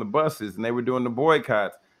hopping on the buses and they were doing the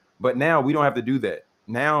boycotts. But now we don't have to do that.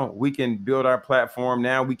 Now we can build our platform.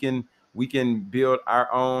 Now we can build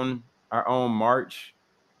our own march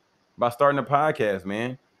by starting a podcast,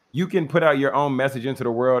 man. You can put out your own message into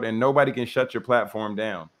the world and nobody can shut your platform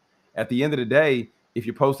down. At the end of the day, if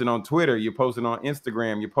you're posting on Twitter, you're posting on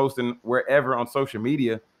Instagram, you're posting wherever on social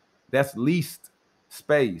media, that's least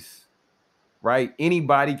space, right?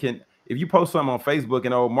 Anybody can, if you post something on Facebook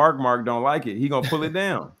and old Mark don't like it, he gonna pull it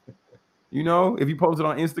down. You know, if you post it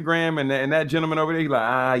on Instagram and that gentleman over there, he's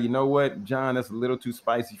like, you know what, John, that's a little too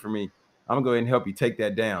spicy for me. I'm gonna go ahead and help you take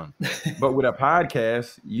that down. But with a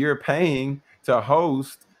podcast, you're paying to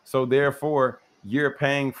host, so therefore you're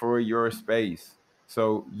paying for your space.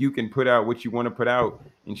 So you can put out what you want to put out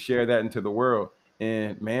and share that into the world.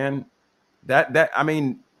 And man, that I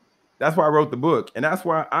mean, that's why I wrote the book. And that's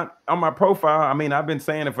why on my profile, I mean, I've been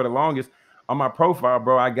saying it for the longest. On my profile,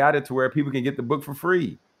 bro, I got it to where people can get the book for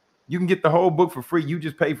free. You can get the whole book for free. You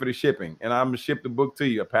just pay for the shipping. And I'm gonna ship the book to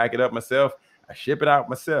you. I pack it up myself. I ship it out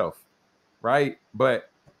myself. Right. But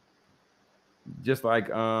just like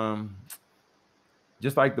the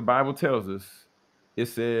Bible tells us, it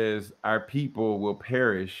says our people will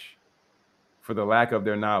perish for the lack of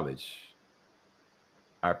their knowledge.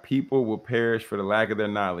 Our people will perish for the lack of their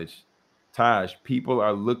knowledge. Taj, people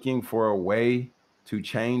are looking for a way to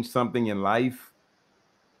change something in life,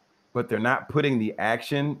 but they're not putting the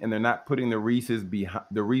action and they're not putting the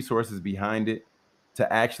resources behind it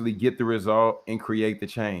to actually get the result and create the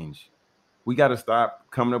change. We got to stop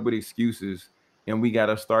coming up with excuses and we got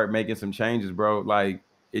to start making some changes, bro. Like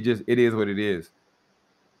it is what it is.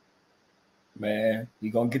 Man,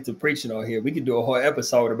 you're gonna get to preaching on here. We could do a whole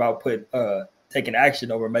episode about taking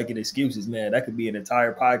action over making excuses, man. That could be an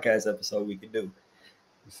entire podcast episode we could do.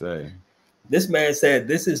 Say, this man said,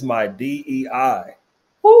 "This is my DEI."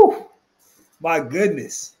 Whoo, my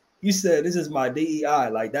goodness! You said this is my DEI.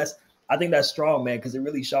 Like I think that's strong, man, because it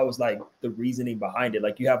really shows like the reasoning behind it.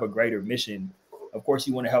 Like you have a greater mission. Of course,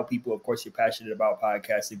 you want to help people. Of course, you're passionate about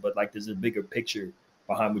podcasting, but like there's a bigger picture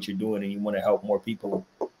behind what you're doing, and you want to help more people.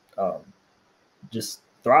 Just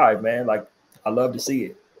thrive, man. Like I love to see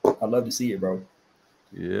it. I love to see it, bro.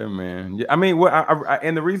 Yeah, man. Yeah, I mean, what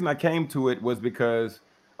and the reason I came to it was because,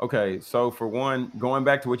 okay, so for one, going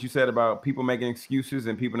back to what you said about people making excuses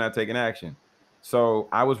and people not taking action. So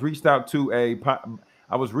I was reached out to by a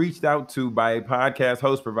podcast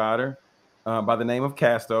host provider by the name of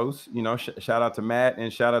Castos. You know, shout out to Matt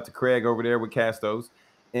and shout out to Craig over there with Castos,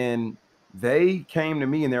 and they came to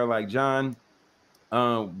me and they're like, John,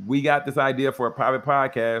 we got this idea for a private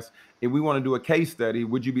podcast and we want to do a case study.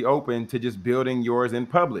 Would you be open to just building yours in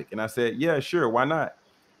public? And I said, yeah, sure. Why not?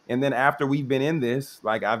 And then after we've been in this,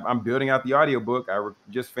 like I'm building out the audiobook.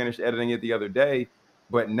 Just finished editing it the other day,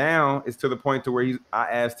 but now it's to the point to where I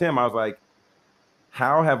asked him, I was like,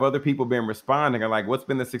 how have other people been responding? Or like, what's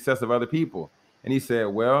been the success of other people? And he said,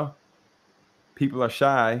 well, people are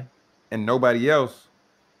shy and nobody else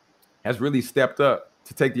has really stepped up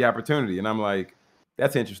to take the opportunity. And I'm like,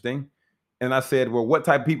 that's interesting. And I said, well, what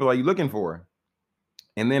type of people are you looking for?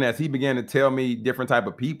 And then as he began to tell me different type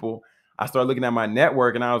of people, I started looking at my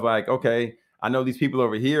network and I was like, okay, I know these people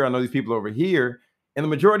over here. I know these people over here. And the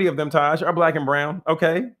majority of them, Taj, are black and brown.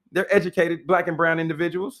 Okay. They're educated black and brown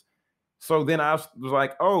individuals. So then I was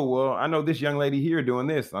like, oh, well, I know this young lady here doing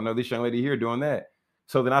this. I know this young lady here doing that.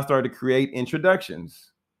 So then I started to create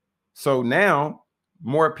introductions. So now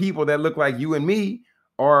more people that look like you and me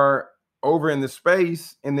are over in the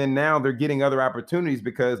space, and then now they're getting other opportunities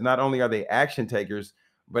because not only are they action takers,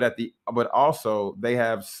 but also they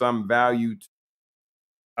have some value.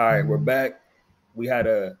 All right, we're back. We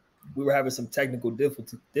were having some technical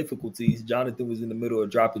difficulties. Jonathan was in the middle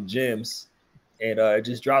of dropping gems, and it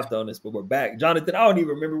just dropped on us. But we're back. Jonathan, I don't even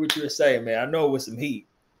remember what you were saying, man. I know it was some heat.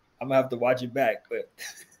 I'm gonna have to watch it back, but.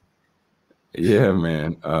 Yeah,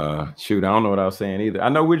 man. Shoot, I don't know what I was saying either. I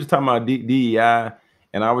know we're just talking about DEI,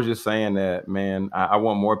 and I was just saying that, man, I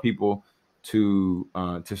want more people to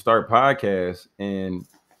start podcasts. And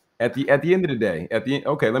at the end of the day,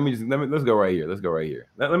 okay, let's go right here. Let's go right here.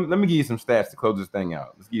 Let me give you some stats to close this thing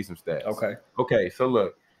out. Let's give you some stats. Okay. So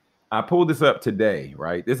look, I pulled this up today,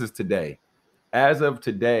 right? This is today. As of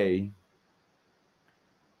today,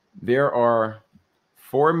 there are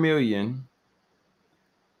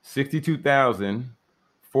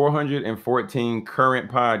 4,062,414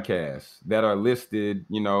 current podcasts that are listed,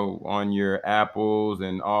 you know, on your Apples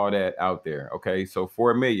and all that out there. Okay, so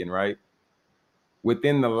 4 million, right?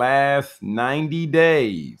 Within the last 90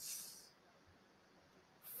 days,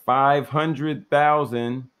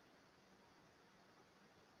 500,000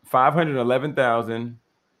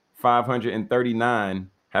 511,539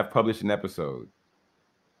 have published an episode.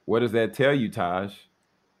 What does that tell you, Taj?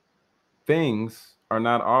 Things are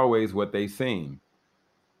not always what they seem.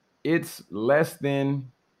 It's less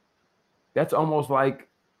than, that's almost like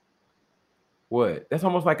what? That's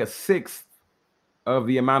almost like a sixth of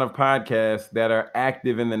the amount of podcasts that are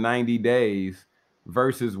active in the 90 days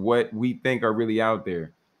versus what we think are really out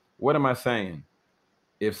there. What am I saying?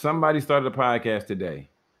 If somebody started a podcast today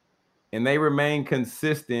and they remain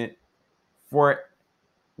consistent for,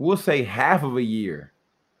 we'll say, half of a year,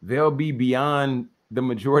 they'll be beyond the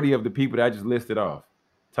majority of the people that I just listed off.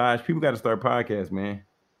 Taj, people got to start podcasts, man.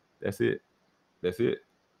 That's it. That's it.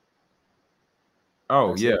 Oh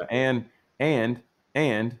That's yeah, it.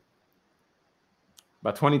 and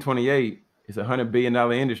by 2028, it's $100 billion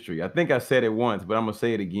industry. I think I said it once, but I'm gonna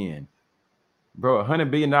say it again, bro.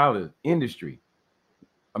 $100 billion industry.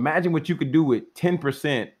 Imagine what you could do with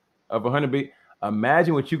 10% of 100 billion.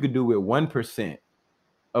 Imagine what you could do with 1%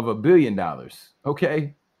 of $1 billion.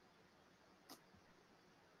 Okay,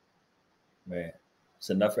 Man, it's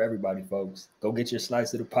enough for everybody, folks. Go get your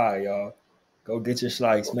slice of the pie, y'all. Go get your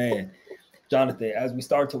slice, man. Jonathan, as we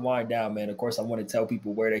start to wind down, man, of course, I want to tell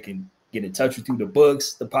people where they can get in touch with you, the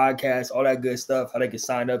books, the podcast, all that good stuff, how they can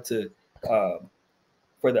sign up to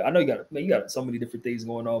for the. I know you got so many different things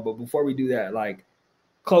going on, but before we do that, like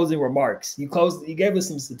closing remarks. You gave us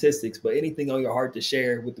some statistics, but anything on your heart to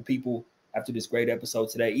share with the people after this great episode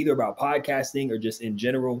today, either about podcasting or just in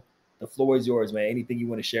general, the floor is yours, man. Anything you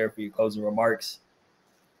want to share for your closing remarks,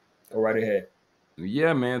 go right ahead.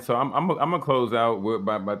 yeah, man. So I'm gonna close out with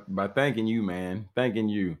by thanking you, man. Thanking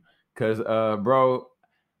you, cause bro,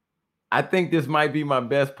 I think this might be my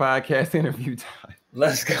best podcast interview time.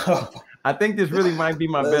 Let's go. I think this really might be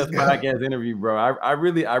my Let's best go. podcast interview, bro. I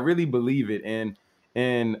really believe it, and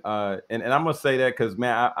I'm gonna say that because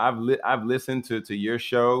man, I've listened to your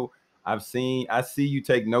show. I see you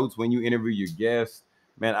take notes when you interview your guests.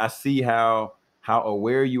 Man, I see how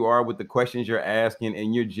aware you are with the questions you're asking,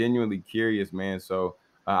 and you're genuinely curious, man. So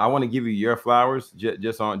I want to give you your flowers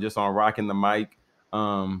just on rocking the mic,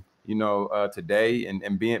 today,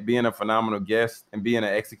 and being a phenomenal guest and being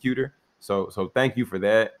an executor. So thank you for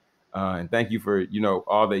that. And thank you for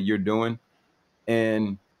all that you're doing.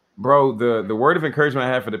 And bro, the word of encouragement I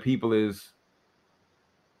have for the people is,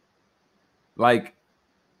 like,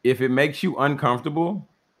 if it makes you uncomfortable,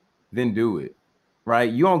 then do it.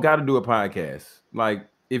 Right? You don't got to do a podcast. Like,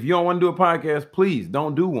 if you don't want to do a podcast, please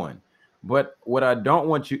don't do one. But what I don't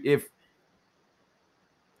want you, if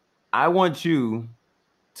I want you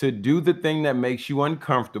to do the thing that makes you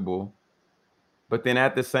uncomfortable, but then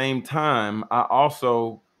at the same time, I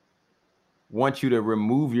also want you to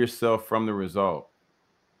remove yourself from the result.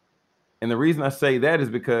 And the reason I say that is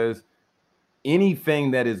because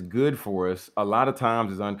anything that is good for us a lot of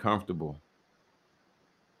times is uncomfortable.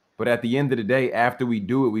 But at the end of the day, after we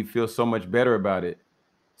do it, we feel so much better about it.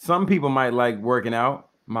 Some people might like working out.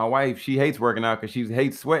 My wife, she hates working out because she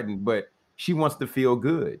hates sweating, but she wants to feel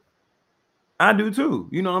good. I do too.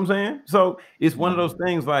 You know what I'm saying? So it's one of those Mhm.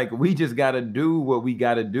 things, like, we just got to do what we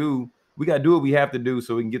got to do. We got to do what we have to do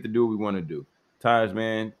so we can get to do what we want to do. Taj,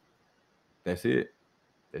 man, that's it.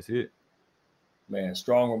 That's it. Man,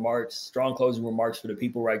 strong remarks, strong closing remarks for the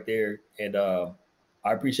people right there. And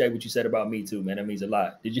I appreciate what you said about me too, man. That means a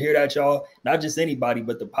lot. Did you hear that, y'all? Not just anybody,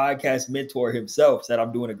 but the podcast mentor himself said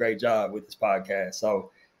I'm doing a great job with this podcast. So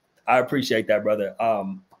I appreciate that, brother.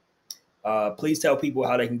 Please tell people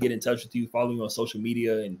how they can get in touch with you, follow you on social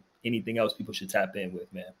media, and anything else people should tap in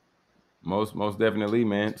with, man. Most definitely,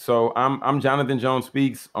 man. So I'm Jonathan Jones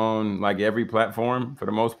Speaks on like every platform for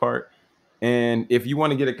the most part. And if you want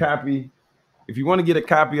to get a copy, if you want to get a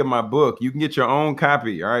copy of my book, you can get your own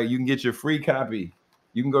copy. All right. You can get your free copy.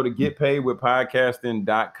 You can go to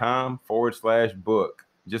getpaidwithpodcasting.com/book.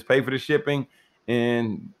 Just pay for the shipping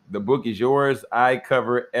and the book is yours. I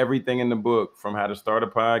cover everything in the book, from how to start a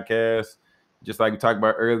podcast, just like we talked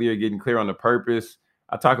about earlier, getting clear on the purpose.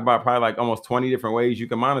 I talk about probably like almost 20 different ways you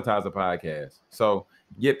can monetize a podcast. So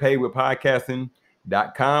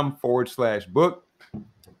getpaidwithpodcasting.com/book.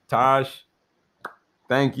 Taj,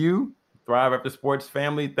 thank you. Thrive After Sports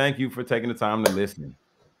family, thank you for taking the time to listen.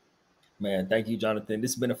 Man, thank you, Jonathan.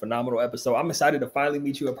 This has been a phenomenal episode. I'm excited to finally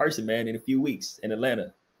meet you in person, man, in a few weeks in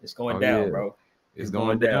Atlanta. It's going Oh down, yeah, bro. it's It's going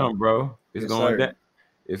going down. down, bro. It's Yes, going down. sir.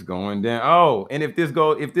 It's going down. Oh, and if this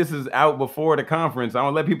is out before the conference, I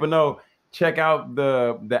want to let people know, check out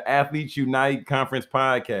the Athletes Unite Conference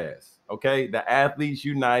podcast. Okay, the Athletes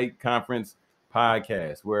Unite Conference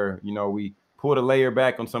podcast, where we pull the layer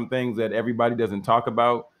back on some things that everybody doesn't talk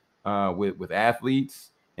about with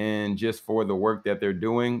athletes, and just for the work that they're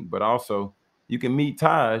doing, but also you can meet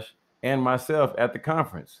Taj and myself at the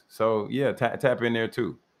conference. So yeah, tap in there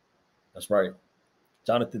too. That's right.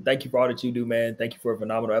 Jonathan, thank you for all that you do, man. Thank you for a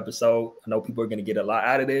phenomenal episode. I know people are going to get a lot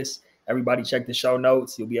out of this. Everybody check the show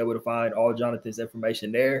notes. You'll be able to find all Jonathan's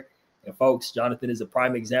information there. And folks, Jonathan is a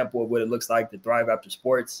prime example of what it looks like to thrive after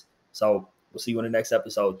sports. So we'll see you in the next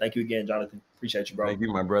episode. Thank you again, Jonathan. Appreciate you, bro. Thank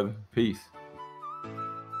you, my brother. Peace.